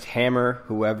to just hammer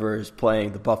whoever is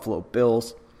playing the Buffalo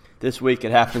Bills. This week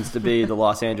it happens to be the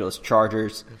Los Angeles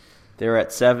Chargers. They're at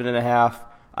 7.5.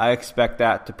 I expect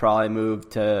that to probably move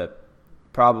to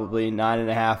probably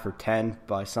 9.5 or 10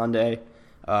 by Sunday.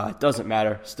 It doesn't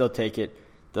matter. Still take it.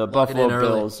 The Buffalo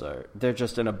Bills they're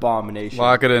just an abomination.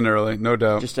 Lock it in early, no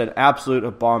doubt. Just an absolute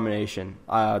abomination.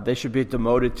 They should be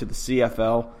demoted to the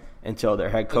CFL until their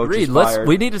head coach is fired.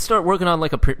 We need to start working on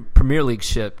like a Premier League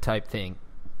ship type thing.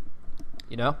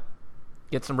 You know?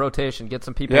 Get some rotation, get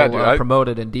some people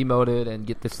promoted and demoted, and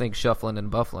get this thing shuffling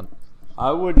and buffling.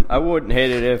 I wouldn't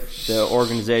hate it if the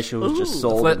organization was just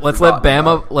sold. Let's let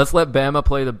Bama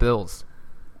play the Bills.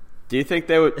 Do you think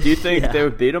they would? Do you think they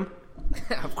would beat them?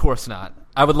 Of course not.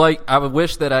 I would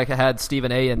wish that I had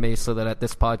Stephen A. in me so that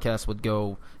this podcast would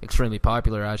go extremely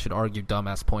popular. I should argue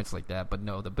dumbass points like that, but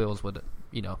no, the Bills would,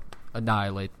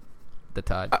 annihilate the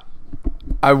Tide.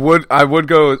 I would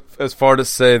go as far to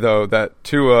say though that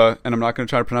Tua, and I'm not going to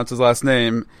try to pronounce his last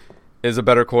name, is a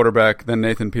better quarterback than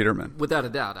Nathan Peterman. Without a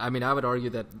doubt. I mean, I would argue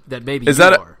that maybe is you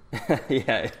that are.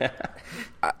 Yeah.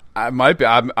 I might be.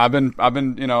 I've been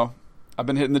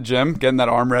hitting the gym, getting that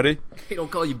arm ready. They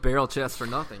don't call you barrel chest for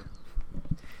nothing.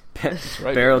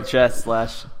 Right, barrel chest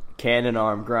 / cannon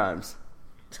arm Grimes.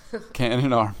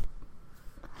 Cannon arm.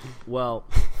 Well,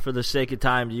 for the sake of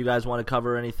time, do you guys want to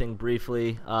cover anything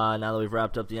briefly now that we've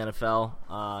wrapped up the NFL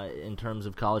in terms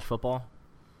of college football?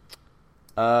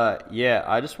 Yeah,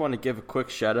 I just want to give a quick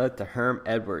shout-out to Herm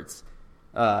Edwards.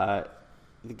 The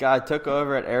guy took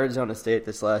over at Arizona State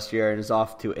this last year and is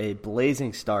off to a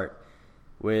blazing start.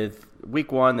 With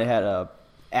week 1, they had a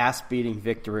ass-beating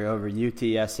victory over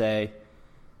UTSA.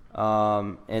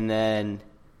 And then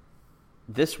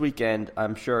this weekend,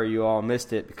 I'm sure you all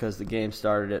missed it because the game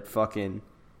started at fucking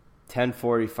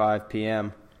 10:45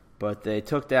 p.m., but they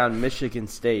took down Michigan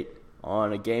State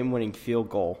on a game-winning field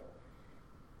goal.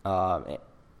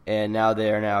 And now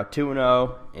they are now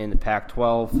 2-0 in the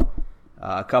Pac-12.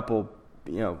 A couple,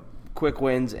 quick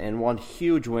wins and one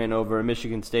huge win over a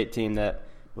Michigan State team that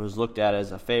was looked at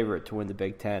as a favorite to win the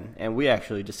Big Ten. And we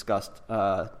actually discussed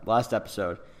last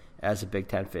episode as a Big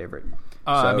Ten favorite.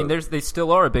 I mean, they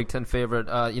still are a Big Ten favorite.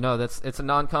 It's a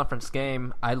non-conference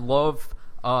game. I love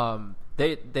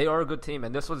they are a good team,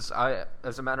 and this was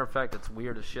as a matter of fact, it's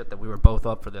weird as shit that we were both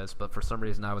up for this, but for some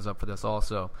reason I was up for this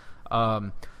also.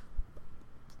 Herm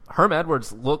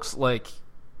Edwards looks like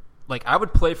I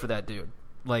would play for that dude.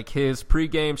 Like his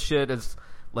pregame shit is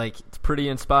it's pretty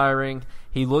inspiring.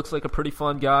 He looks like a pretty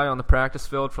fun guy on the practice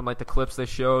field from the clips they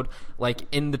showed.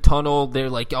 In the tunnel, they're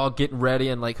all getting ready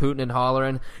and hooting and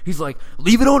hollering. He's like,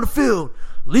 "Leave it on the field,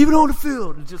 leave it on the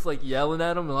field," and just yelling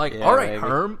at him. All right, maybe.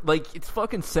 Herm. It's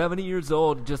fucking 70 years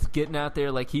old, just getting out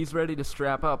there he's ready to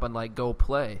strap up and go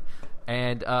play.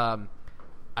 And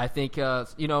I think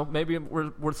maybe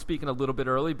we're speaking a little bit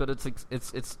early, but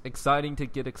it's exciting to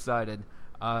get excited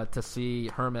to see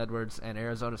Herm Edwards and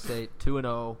Arizona State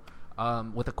 2-0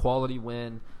 with a quality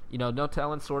win. No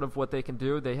telling sort of what they can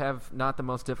do. They have not the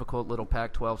most difficult little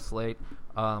Pac-12 slate.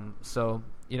 So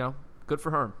good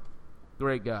for Herm.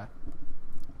 Great guy.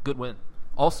 Good win.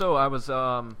 Also, I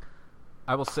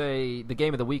will say the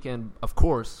game of the weekend, of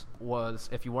course, was,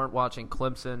 if you weren't watching,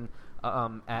 Clemson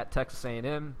at Texas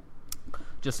A&M.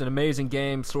 Just an amazing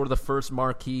game, sort of the first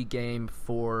marquee game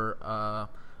for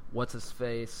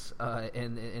what's-his-face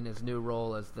in his new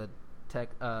role as the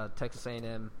Texas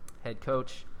A&M head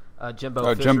coach.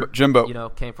 Jimbo Fisher, Jimbo.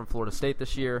 Came from Florida State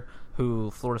this year,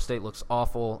 who Florida State looks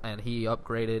awful, and he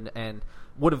upgraded and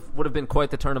would have been quite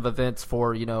the turn of events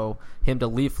for him to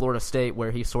leave Florida State,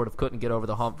 where he sort of couldn't get over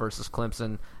the hump versus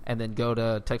Clemson, and then go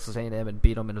to Texas A&M and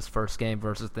beat them in his first game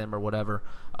versus them or whatever.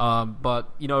 But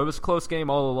it was a close game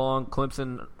all along.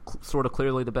 Clemson sort of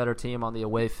clearly the better team on the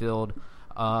away field.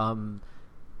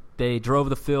 They drove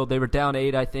the field. They were down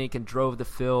 8, I think, and drove the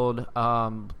field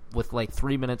with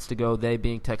 3 minutes to go, they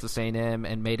being Texas A&M,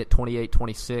 and made it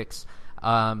 28-26.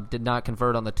 Did not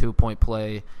convert on the 2-point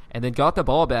play, and then got the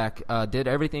ball back, did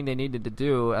everything they needed to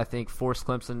do. I think forced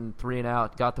Clemson 3 and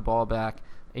out, got the ball back,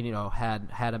 and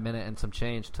had a minute and some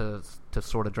change to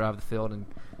sort of drive the field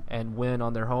and win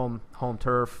on their home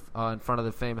turf in front of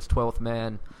the famous 12th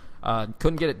man.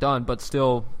 Couldn't get it done, but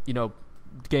still,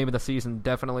 game of the season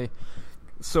definitely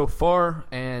so far.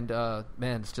 And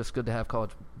man, it's just good to have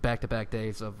college back-to-back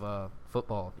days of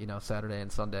football, Saturday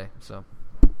and Sunday. So.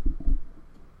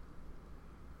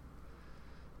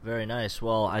 Very nice.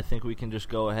 Well, I think we can just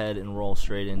go ahead and roll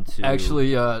straight into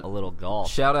Actually, a little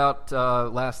golf. Shout out,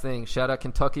 last thing. Shout out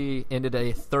Kentucky ended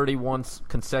a 31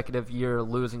 consecutive year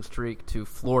losing streak to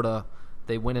Florida.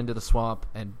 They went into the Swamp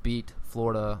and beat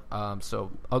Florida.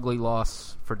 So ugly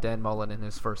loss for Dan Mullen in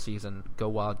his first season. Go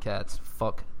Wildcats.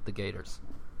 Fuck the Gators.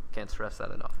 Can't stress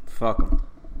that enough. Fuck 'em.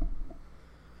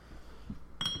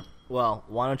 Well,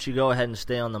 why don't you go ahead and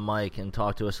stay on the mic and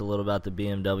talk to us a little about the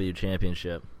BMW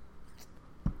Championship?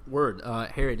 Word.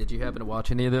 Harry, did you happen to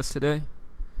watch any of this today?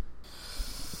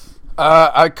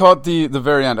 I caught the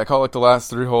very end. I caught like the last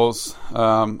 3 holes,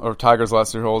 or Tiger's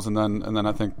last 3 holes, and then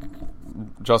I think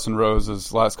Justin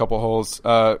Rose's last couple holes.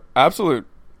 Absolute,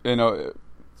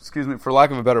 excuse me for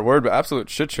lack of a better word, but absolute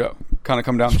shit show. Kind of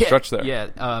come down the stretch there.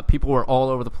 Yeah, people were all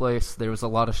over the place. There was a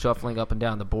lot of shuffling up and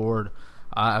down the board.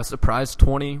 I was surprised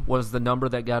 20 was the number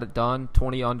that got it done.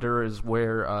 20 under is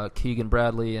where Keegan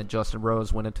Bradley and Justin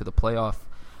Rose went into the playoff.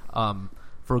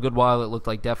 For a good while, it looked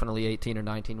like definitely 18 or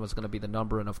 19 was going to be the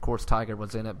number, and of course Tiger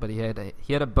was in it. But he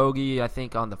had a bogey, I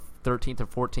think, on the 13th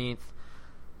or 14th.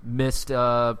 Missed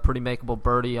a pretty makeable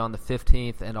birdie on the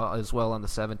 15th and as well on the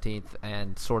 17th,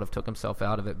 and sort of took himself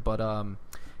out of it. But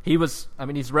he's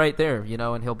right there,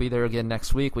 and he'll be there again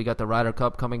next week. We got the Ryder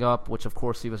Cup coming up, which of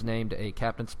course he was named a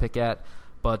captain's pick at.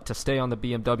 But to stay on the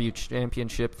BMW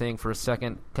Championship thing for a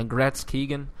second, congrats,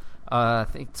 Keegan.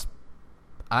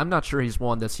 I'm not sure he's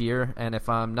won this year, and if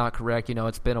I'm not correct,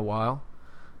 it's been a while.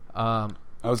 I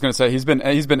was going to say he's been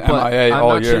MIA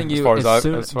all year.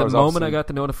 The moment I got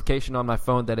the notification on my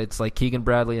phone that it's like Keegan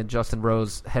Bradley and Justin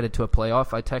Rose headed to a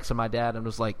playoff, I texted my dad and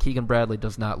was like, Keegan Bradley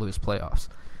does not lose playoffs.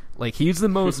 Like, he's the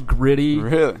most gritty,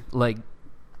 really? Like,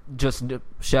 just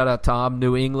shout out Tom,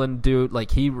 New England dude.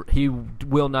 Like, he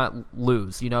will not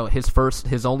lose.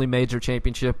 His only major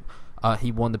championship,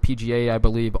 he won the PGA, I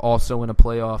believe, also in a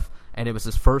playoff, and it was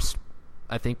his first,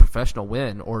 I think, professional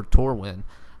win or tour win.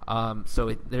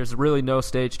 So there's really no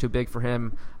stage too big for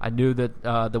him. I knew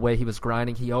that the way he was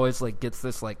grinding, he always gets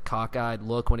this cockeyed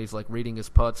look when he's reading his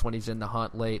putts when he's in the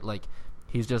hunt late. Like,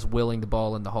 he's just willing the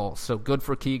ball in the hole. So good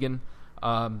for Keegan.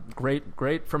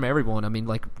 Great from everyone. I mean,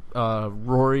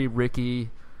 Rory, Ricky,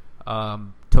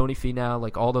 Tony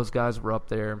Finau, all those guys were up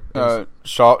there.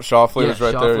 Schauffele was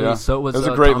right there. Yeah, so it was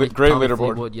a great Tommy leaderboard.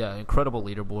 Fleetwood, yeah, incredible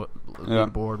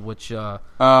leaderboard. Which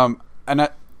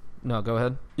no, go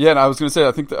ahead. Yeah, and I was going to say,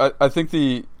 I think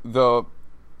the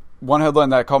one headline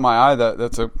that caught my eye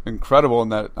that's incredible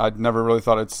and that I'd never really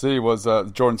thought I'd see was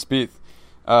Jordan Spieth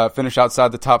finish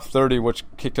outside the top 30, which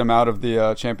kicked him out of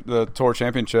the Tour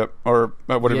Championship, or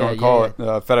whatever you want to call it,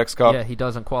 FedEx Cup. Yeah, he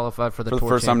doesn't qualify for the Tour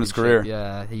first time in his career.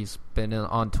 Yeah, he's been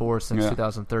on tour since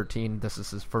 2013. This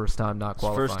is his first time not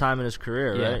qualifying. First time in his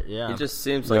career, right? Yeah. He just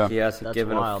seems like he hasn't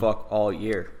given a fuck all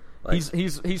year.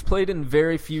 He's played in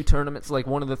very few tournaments.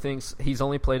 One of the things, he's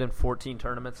only played in 14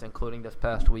 tournaments, including this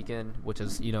past weekend, which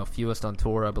is fewest on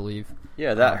tour, I believe.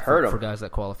 Yeah, that hurt him for guys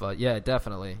that qualified. Yeah,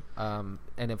 definitely.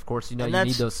 And of course, you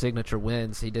need those signature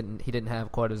wins. He didn't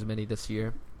have quite as many this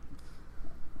year.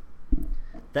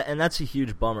 And that's a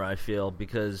huge bummer, I feel,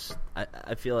 because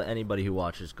I feel like anybody who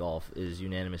watches golf is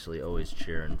unanimously always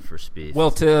cheering for Spieth. Well,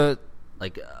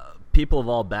 people of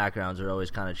all backgrounds are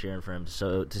always kind of cheering for him.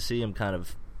 So to see him kind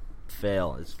of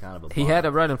fail is kind of a bummer. He had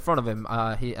it right in front of him.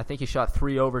 I think he shot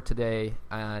 3 over today,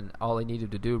 and all he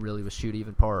needed to do really was shoot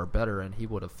even par or better, and he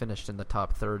would have finished in the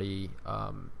top 30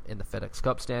 in the FedEx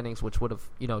Cup standings, which would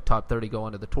have top 30 go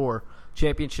on to the Tour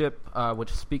Championship.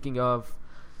 Which, speaking of,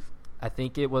 I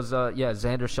think it was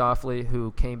Xander Schauffele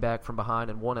who came back from behind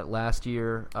and won it last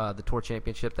year, the Tour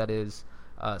Championship. That is,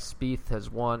 Spieth has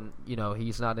won.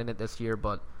 He's not in it this year,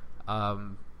 but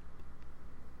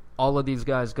all of these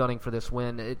guys gunning for this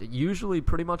win. Usually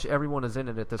pretty much everyone is in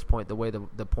it at this point, the way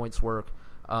the points work.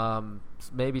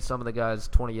 Maybe some of the guys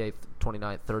 28th,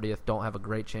 29th, 30th don't have a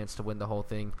great chance to win the whole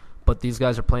thing, but these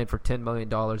guys are playing for $10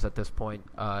 million at this point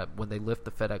when they lift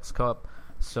the FedEx Cup,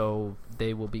 so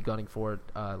they will be gunning for it.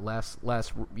 Last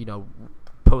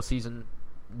postseason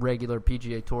regular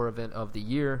PGA Tour event of the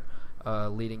year,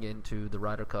 leading into the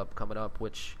Ryder Cup coming up,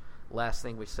 which last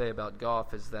thing we say about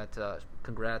golf is that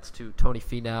congrats to Tony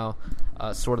Finau,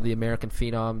 sort of the American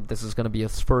phenom. This is going to be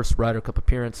his first Ryder Cup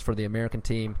appearance for the American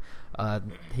team.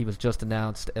 He was just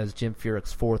announced as Jim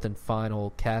Furyk's 4th and final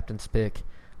captain's pick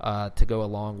to go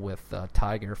along with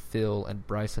Tiger, Phil, and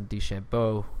Bryson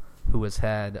DeChambeau, who has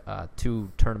had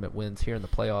 2 tournament wins here in the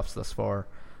playoffs thus far.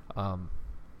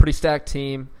 Pretty stacked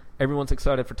team. Everyone's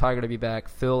excited for Tiger to be back.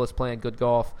 Phil is playing good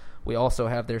golf. We also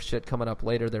have their shit coming up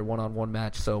later, their one-on-one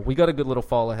match. So we got a good little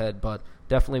fall ahead, but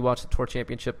definitely watch the Tour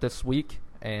Championship this week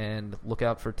and look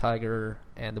out for Tiger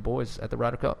and the boys at the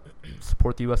Ryder Cup.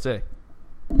 Support the USA.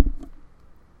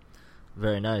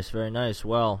 Very nice, very nice.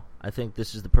 Well, I think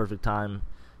this is the perfect time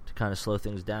to kind of slow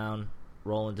things down,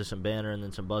 roll into some banner, and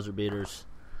then some buzzer beaters.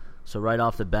 So right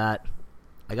off the bat,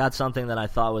 I got something that I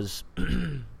thought was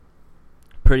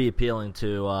pretty appealing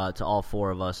to all four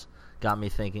of us. Got me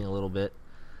thinking a little bit.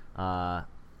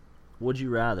 Would you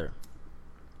rather?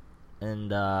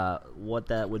 And what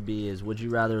that would be is, would you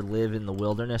rather live in the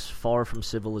wilderness, far from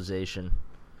civilization,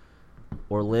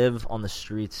 or live on the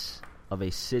streets of a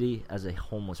city as a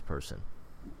homeless person?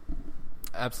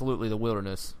 Absolutely, the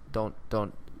wilderness. Don't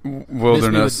Wilderness.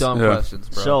 miss me with dumb yeah. questions,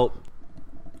 bro. So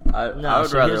I would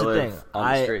so rather here's the live thing.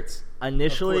 on the streets.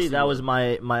 Initially, Of that course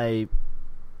was you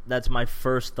that's my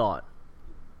first thought.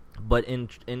 But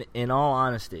in all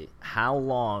honesty, how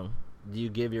long do you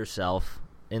give yourself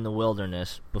in the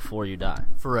wilderness before you die?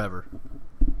 Forever.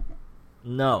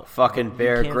 No. Fucking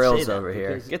Bear can't Grylls say that over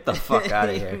here. because- Get the fuck out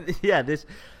of here. Yeah, this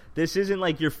isn't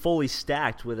like you're fully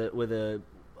stacked with a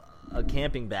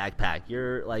camping backpack.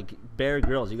 You're like Bear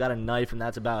Grylls. You got a knife and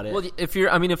that's about it. Well, if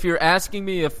you're asking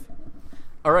me if,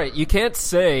 all right, you can't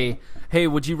say, hey,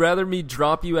 would you rather me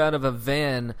drop you out of a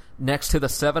van next to the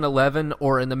 7-Eleven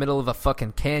or in the middle of a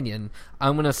fucking canyon?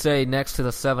 I'm gonna say next to the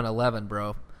 7-Eleven,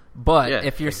 bro. But Yeah,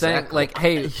 if you're saying exactly. like,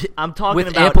 hey, I'm talking with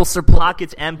about ample supply,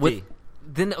 pockets empty.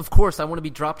 then of course I want to be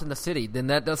dropped in the city. Then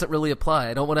that doesn't really apply.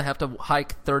 I don't want to have to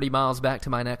hike 30 miles back to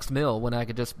my next mill when I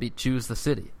could just choose the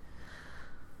city.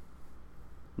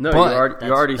 No, But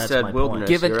you already that's said my wilderness.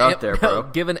 point. You're out there, bro.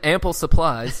 Given ample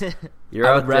supplies, You're I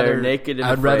out would rather- there naked and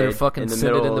I'd afraid rather fucking in the sit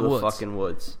it middle in the of the woods. fucking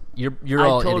woods. you're I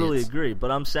all totally idiots. agree, but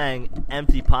I'm saying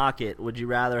empty pocket. Would you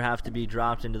rather have to be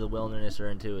dropped into the wilderness or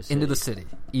into a city? Into the city.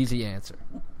 Easy answer.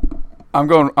 I'm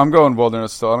going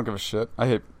wilderness still. I don't give a shit.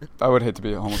 I would hate to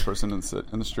be a homeless person and sit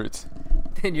in the streets.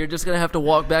 Then you're just gonna have to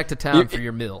walk back to town for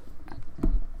your meal.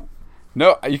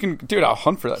 No, you can, dude. I'll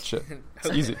hunt for that shit. It's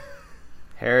easy.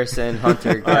 Harrison,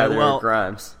 Hunter, Gatherer, well-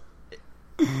 Grimes.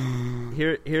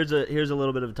 Here's a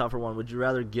little bit of a tougher one. Would you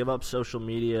rather give up social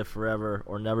media forever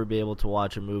or never be able to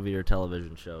watch a movie or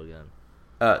television show again?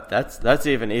 That's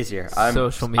even easier.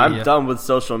 Social media. I'm done with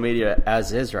social media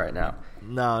as is right now.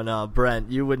 No,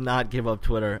 Brent, you would not give up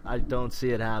Twitter. I don't see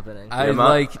it happening. I Am I-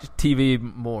 like TV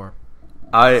more.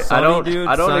 I Sony don't dude,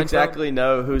 I don't Seinfeld? exactly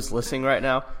know who's listening right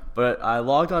now, but I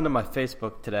logged onto my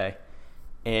Facebook today,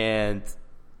 and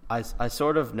I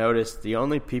sort of noticed the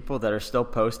only people that are still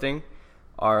posting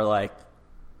are like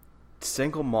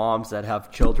single moms that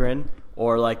have children,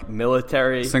 or like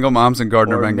military Single moms and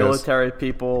Gardner or Mangoes. military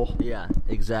people, Yeah,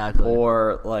 exactly.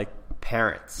 or like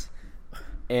parents.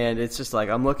 And it's just like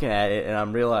I'm looking at it and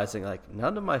I'm realizing like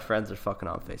none of my friends are fucking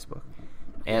on Facebook.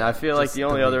 And I feel like just the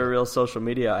only delete other it. real social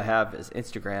media I have is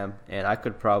Instagram, and I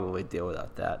could probably deal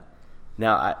without that.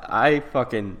 Now I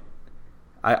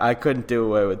couldn't do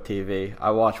away with TV.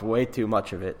 I watch way too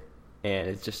much of it, and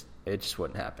it just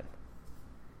wouldn't happen.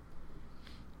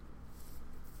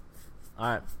 All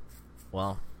right.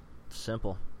 Well,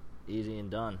 simple, easy, and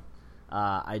done.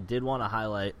 I did want to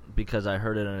highlight, because I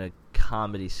heard it in a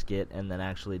comedy skit and then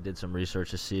actually did some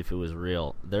research to see if it was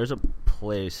real. There's a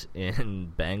place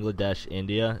in Bangladesh,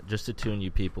 India, just to tune you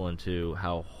people into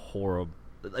how horrible.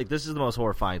 Like, this is the most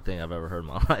horrifying thing I've ever heard in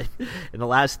my life. In the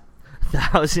last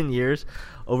 1,000 years,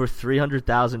 over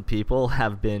 300,000 people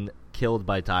have been killed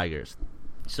by tigers.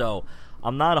 So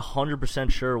I'm not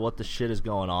 100% sure what the shit is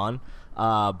going on.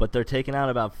 But they're taking out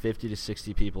about 50 to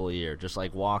 60 people a year, just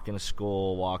like walking to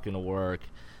school, walking to work,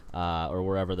 or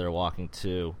wherever they're walking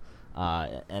to.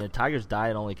 And a tiger's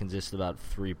diet only consists of about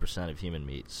 3% of human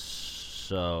meat.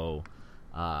 So,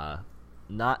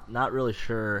 not really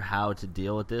sure how to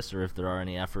deal with this, or if there are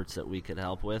any efforts that we could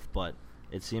help with, but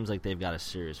it seems like they've got a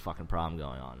serious fucking problem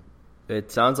going on.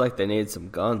 It sounds like they need some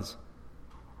guns.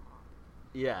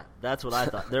 Yeah, that's what I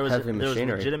thought. There was Heavy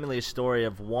machinery. legitimately a story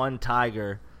of one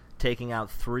tiger taking out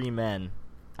 3 men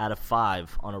out of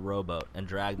 5 on a rowboat and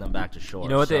dragged them back to shore. You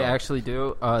know what they So- actually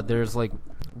do? There's like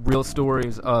real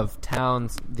stories of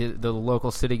towns, the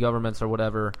local city governments or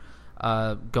whatever,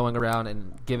 going around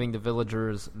and giving the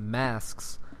villagers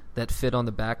masks that fit on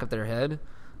the back of their head,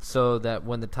 so that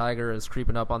when the tiger is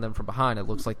creeping up on them from behind, it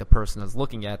looks like the person is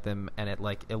looking at them, and it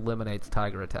like eliminates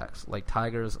tiger attacks. Like,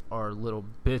 tigers are little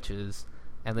bitches,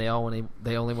 and they only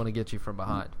want to get you from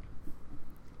behind.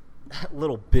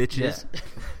 little bitches.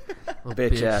 Little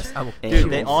Bitch ass. I will animals.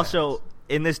 Dude, they also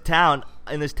in this town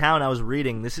I was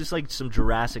reading, this is like some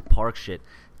Jurassic Park shit.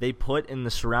 They put in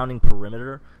the surrounding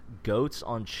perimeter goats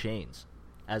on chains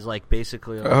as like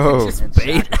basically like Oh. instant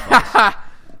Bait. sacrifice.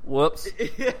 Whoops.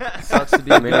 Sucks to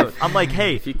be a goat. I'm like,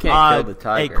 hey, If you can't kill the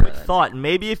tiger, hey, quick then- thought.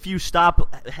 Maybe if you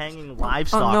stop hanging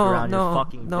livestock no, around no, your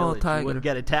fucking no, village, tiger. you wouldn't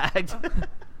get attacked.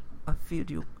 I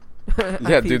feed you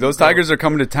Yeah, dude, those tigers are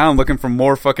coming to town looking for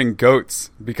more fucking goats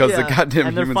because the goddamn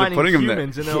and they're humans are finding putting them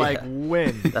humans, there. and they're like,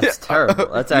 win. That's terrible.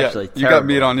 That's actually terrible. You got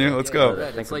meat on you. Let's go.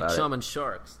 Think It's like about it. chumming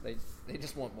sharks. They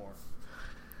just want more.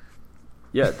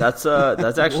 Yeah, that's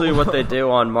actually what they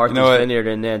do on Martha's You know what? Vineyard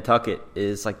in Nantucket.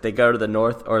 Is like they go to the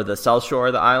north or the south shore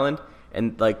of the island,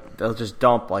 and like they'll just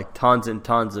dump like tons and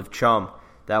tons of chum.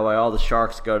 That way, all the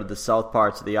sharks go to the south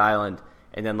parts of the island,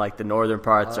 and then like the northern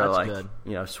parts are that's like good.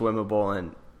 swimmable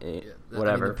and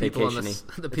whatever, the people on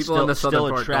vacationy. the people on the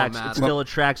southern part don't matter. It still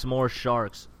attracts more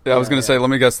sharks. Yeah, I was gonna say, let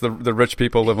me guess, the rich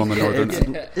people live on the northern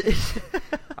end.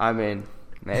 I mean,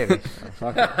 maybe.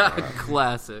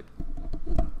 Classic.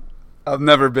 I've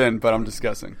never been, but I'm just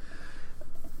guessing.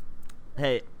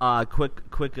 Hey,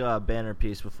 quick banner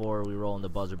piece before we roll into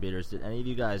buzzer beaters. Did any of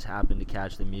you guys happen to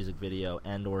catch the music video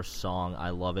and/or song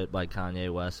 "I Love It" by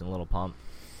Kanye West and Lil Pump?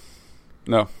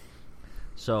 No.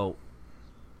 So,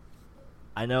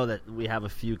 I know that we have a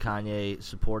few Kanye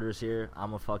supporters here.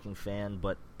 I'm a fucking fan,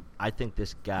 but I think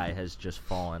this guy has just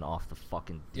fallen off the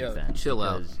fucking deep Yo, end. chill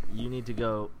out. Because you need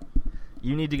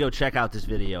to go check out this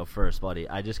video first, buddy.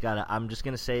 I'm just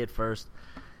gonna say it first.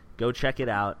 Go check it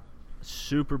out.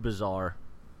 Super bizarre.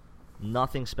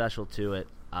 Nothing special to it.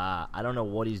 I don't know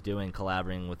what he's doing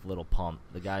collaborating with Lil Pump.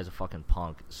 The guy's a fucking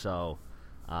punk. So,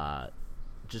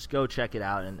 just go check it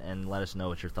out and let us know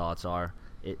what your thoughts are.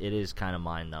 It is kind of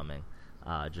mind-numbing,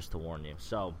 just to warn you.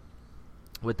 So,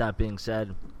 with that being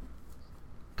said,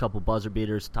 couple buzzer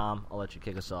beaters. Tom, I'll let you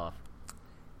kick us off.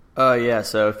 Yeah,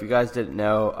 so if you guys didn't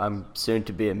know, I'm soon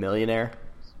to be a millionaire,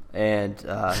 and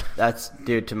that's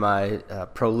due to my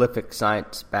prolific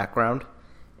science background.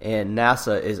 And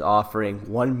NASA is offering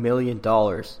 $1 million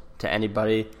to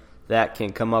anybody that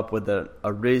can come up with a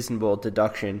reasonable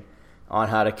deduction on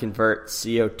how to convert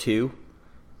CO2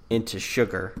 into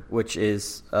sugar, which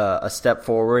is a step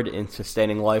forward in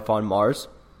sustaining life on Mars.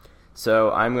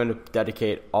 So I'm going to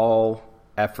dedicate all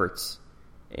efforts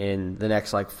in the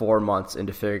next 4 months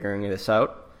into figuring this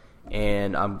out,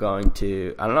 and I'm going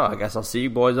to, I don't know, I guess I'll see you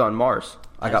boys on Mars.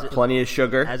 I got plenty of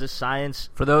sugar. As a science,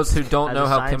 For those who don't As know a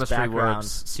how science chemistry background-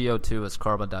 works, CO2 is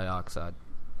carbon dioxide.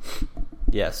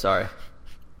 Yeah, sorry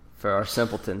for our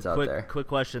simpletons out there. quick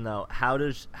question though: How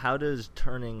does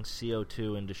turning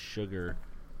CO2 into sugar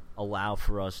allow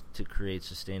for us to create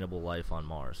sustainable life on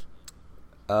Mars?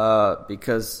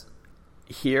 Because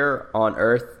here on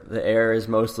Earth, the air is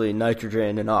mostly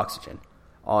nitrogen and oxygen.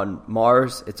 On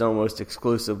Mars, it's almost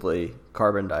exclusively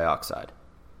carbon dioxide.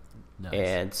 Nice.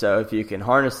 And so if you can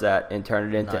harness that and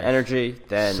turn it into Nice. energy,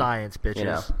 then Science,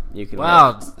 bitches. you can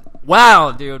Wow, live.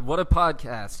 wow, dude, what a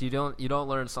podcast! You don't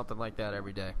learn something like that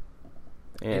every day.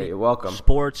 Yeah, you're welcome.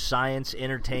 Sports, science,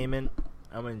 entertainment.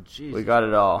 I mean, Jesus. We got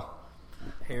it all.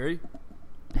 Harry,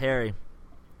 Harry.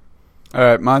 All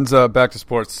right, mine's back to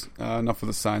sports. Enough of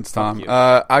the science, Tom. you.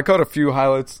 I caught a few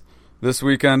highlights this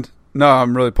weekend. No,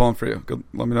 I'm really pulling for you. Good,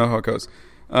 let me know how it goes.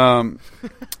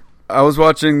 I was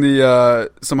watching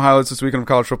some highlights this weekend of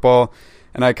college football,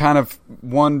 and I kind of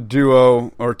one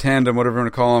duo or tandem, whatever you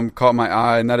want to call them, caught my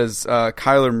eye, and that is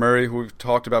Kyler Murray, who we've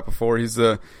talked about before. He's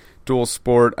the dual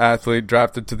sport athlete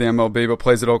drafted to the MLB, but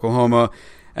plays at Oklahoma.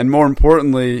 And more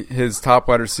importantly, his top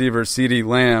wide receiver, CeeDee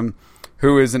Lamb,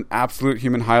 who is an absolute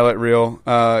human highlight reel.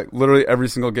 Literally every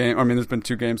single game. I mean, there's been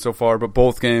 2 games so far, but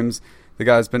both games, the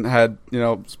guy's had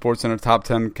SportsCenter top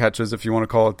 10 catches, if you want to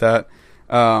call it that.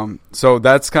 So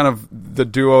that's kind of the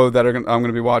duo that I'm going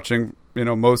to be watching,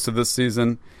 most of this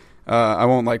season. I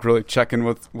won't really check in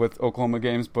with Oklahoma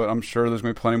games, but I'm sure there's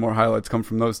going to be plenty more highlights come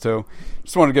from those two.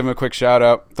 Just want to give him a quick shout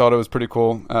out. Thought it was pretty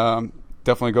cool.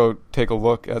 Definitely go take a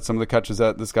look at some of the catches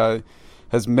that this guy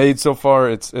has made so far.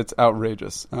 It's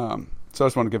outrageous. So I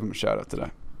just want to give him a shout out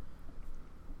today.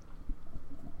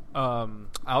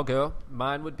 I'll go.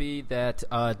 Mine would be that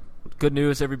good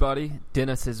news, everybody.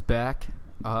 Dennis is back.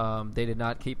 They did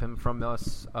not keep him from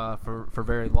us for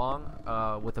very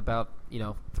long. With about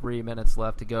 3 minutes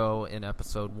left to go in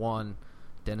episode 1,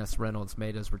 Dennis Reynolds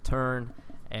made his return,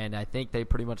 and I think they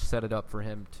pretty much set it up for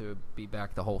him to be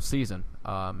back the whole season.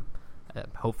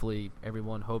 Hopefully,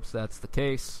 everyone hopes that's the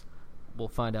case. We'll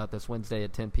find out this Wednesday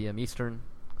at 10 p.m. Eastern.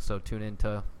 So tune in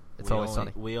to It's Always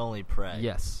Sunny. We only pray.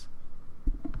 Yes.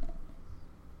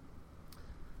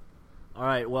 All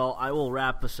right, well, I will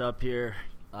wrap us up here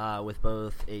with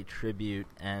both a tribute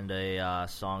and a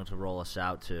song to roll us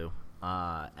out to.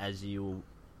 As you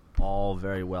all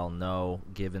very well know,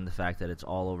 given the fact that it's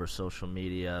all over social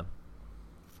media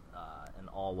and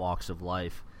all walks of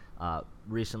life,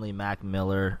 recently Mac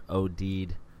Miller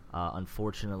OD'd,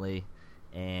 unfortunately,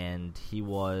 and he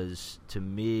was, to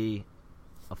me,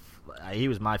 he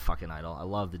was my fucking idol. I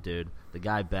love the dude. The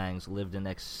guy bangs. Lived an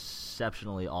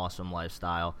exceptionally awesome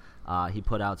lifestyle. He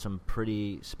put out some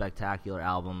pretty spectacular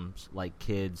albums like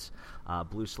Kids,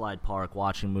 Blue Slide Park,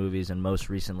 Watching Movies, and most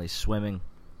recently Swimming,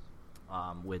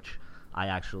 which I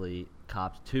actually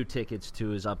copped 2 tickets to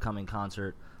his upcoming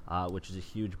concert, which is a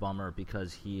huge bummer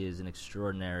because he is an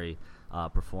extraordinary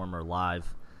performer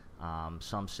live.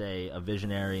 Some say a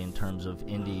visionary in terms of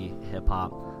indie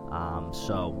hip-hop.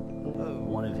 So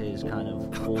one of his kind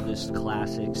of oldest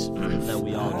classics that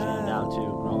we all jammed out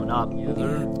to growing up,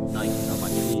 Nike's on My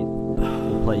Feet.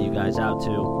 We'll play you guys out to.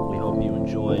 We hope you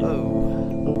enjoy.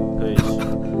 Peace.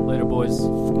 Later, boys.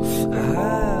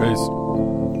 Peace.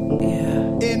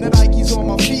 In the Nikes on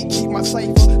my feet, keep my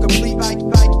cipher complete. Nikes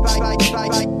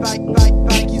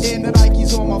in the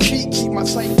Nikes on my feet, keep my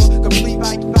cipher complete.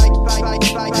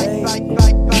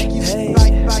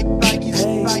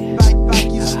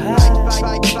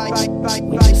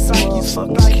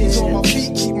 Nikes on my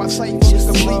feet, keep my cipher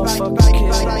complete.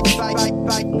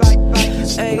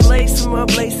 Hey, lace 'em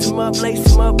up, lace 'em up,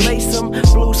 lace 'em up, lace 'em.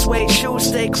 Blue suede shoes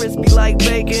stay crispy like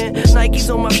bacon. Nikes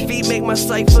on my feet make my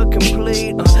cipher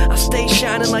complete. I stay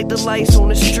shining like the lights on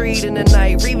the street in the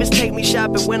night. Revis take me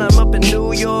shopping when I'm up in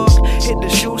New York. Hit the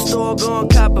shoe store, go and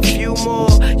cop a few more.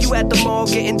 You at the mall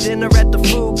getting dinner at the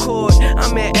food court.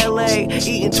 I'm in LA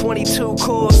eating 22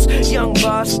 course. Young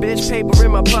boss, bitch, paper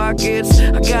in my pockets.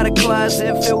 I got a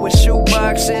closet filled with shoe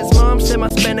boxes. Mom said my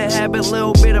spending habit a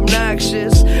little bit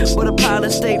obnoxious, but a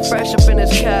pilot stay fresh up in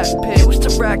his cockpit. Used to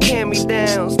rock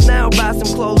hand-me-downs, now buy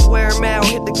some clothes, wear them out.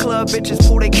 Hit the club, bitches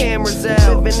pull their cameras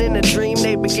out. Living in a dream,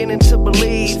 they beginning to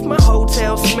believe. My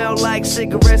hotel smell like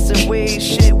cigarettes and weed.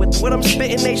 Shit, with what I'm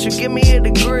spitting, they should give me a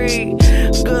degree.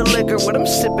 Good liquor, what I'm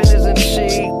sipping isn't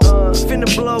cheap. Finna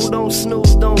blow, don't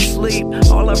snooze, don't sleep.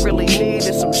 All I really need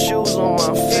is some shoes on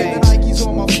my feet. And the Nikes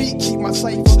on my feet, keep my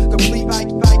cipher complete.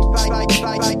 Nikes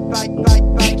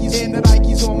in the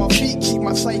Nikes on my feet, keep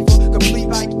my cipher complete.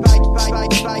 Nikes.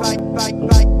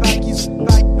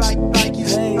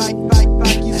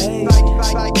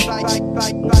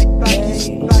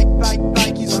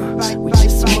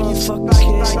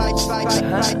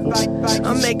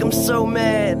 I make them so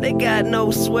mad, they got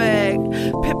no swag.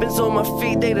 Pippins on my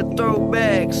feet, they the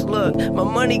throwbacks. Look, my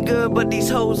money good, but these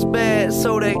hoes bad,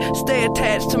 so they stay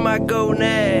attached to my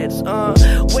gonads.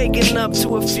 Waking up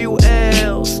to a few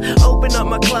L's. Open up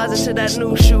my closet to that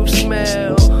new shoe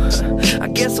smell. I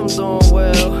guess I'm doing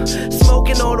well.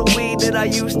 Smoking all the weed that I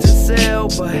used to sell,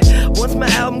 but once my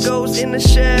album goes in the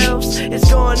shelves, it's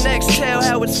going next. Tell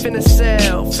how it's finna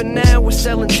sell. For now, we're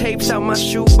selling tapes out my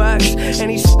shoebox.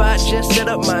 Any spot, just set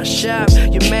up my shop.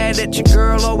 You're mad that your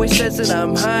girl always says that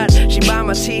I'm hot. She buy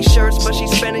my t-shirts, but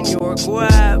she's spending your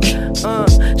guap.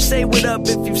 Say what up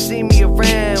if you see me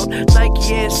around.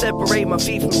 Nike Air separate my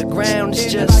feet from the ground.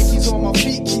 It's just Nikes on my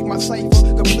feet, keep my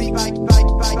cipher complete.